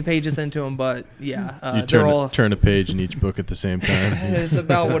than 20 pages into them, but yeah, you turn a page in each book at the same time. It's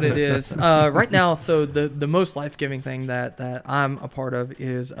about what it is right now. So the most life-giving thing that I'm a part of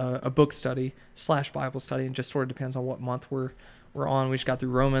is a book study / Bible study, and just sort of depends on what month we're on. We just got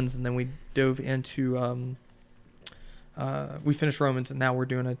through Romans, and then we dove into we finished Romans, and now we're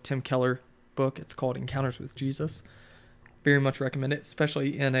doing a Tim Keller book. It's called Encounters with Jesus. Very much recommend it,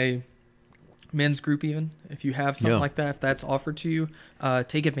 especially in a men's group. Even if you have something like that, if that's offered to you,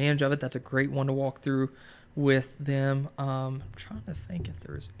 take advantage of it. That's a great one to walk through with them. I'm trying to think if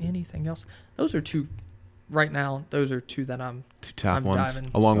there's anything else. Those are two right now. Those are two that I'm ones,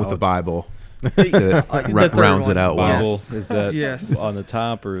 diving along with the Bible. The rounds one. it out. Bible, Yes. is that Yes. on the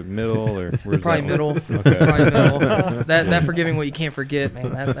top or middle or where's Probably that middle. Okay. Probably middle. That Forgiving What You Can't Forget,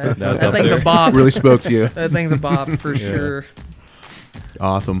 man. That That's up thing's there. a bop. Really spoke to you. That thing's a bop for Yeah. sure.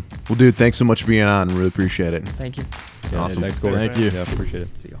 Awesome. Well, dude, thanks so much for being on. Really appreciate it. Thank you. Yeah, Awesome. Thanks, Kory. Thank you. Yeah, appreciate it.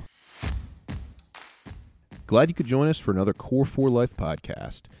 See y'all. Glad you could join us for another Core 4 Life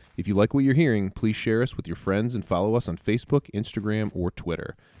podcast. If you like what you're hearing, please share us with your friends and follow us on Facebook, Instagram, or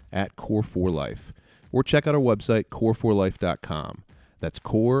Twitter at Core 4 Life. Or check out our website, core4life.com. That's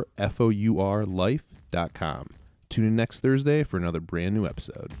core, F-O-U-R, life.com. Tune in next Thursday for another brand new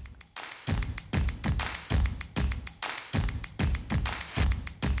episode.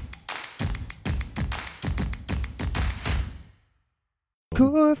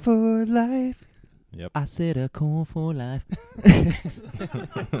 Core for life. Yep. I said a core for life.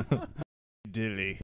 Dilly.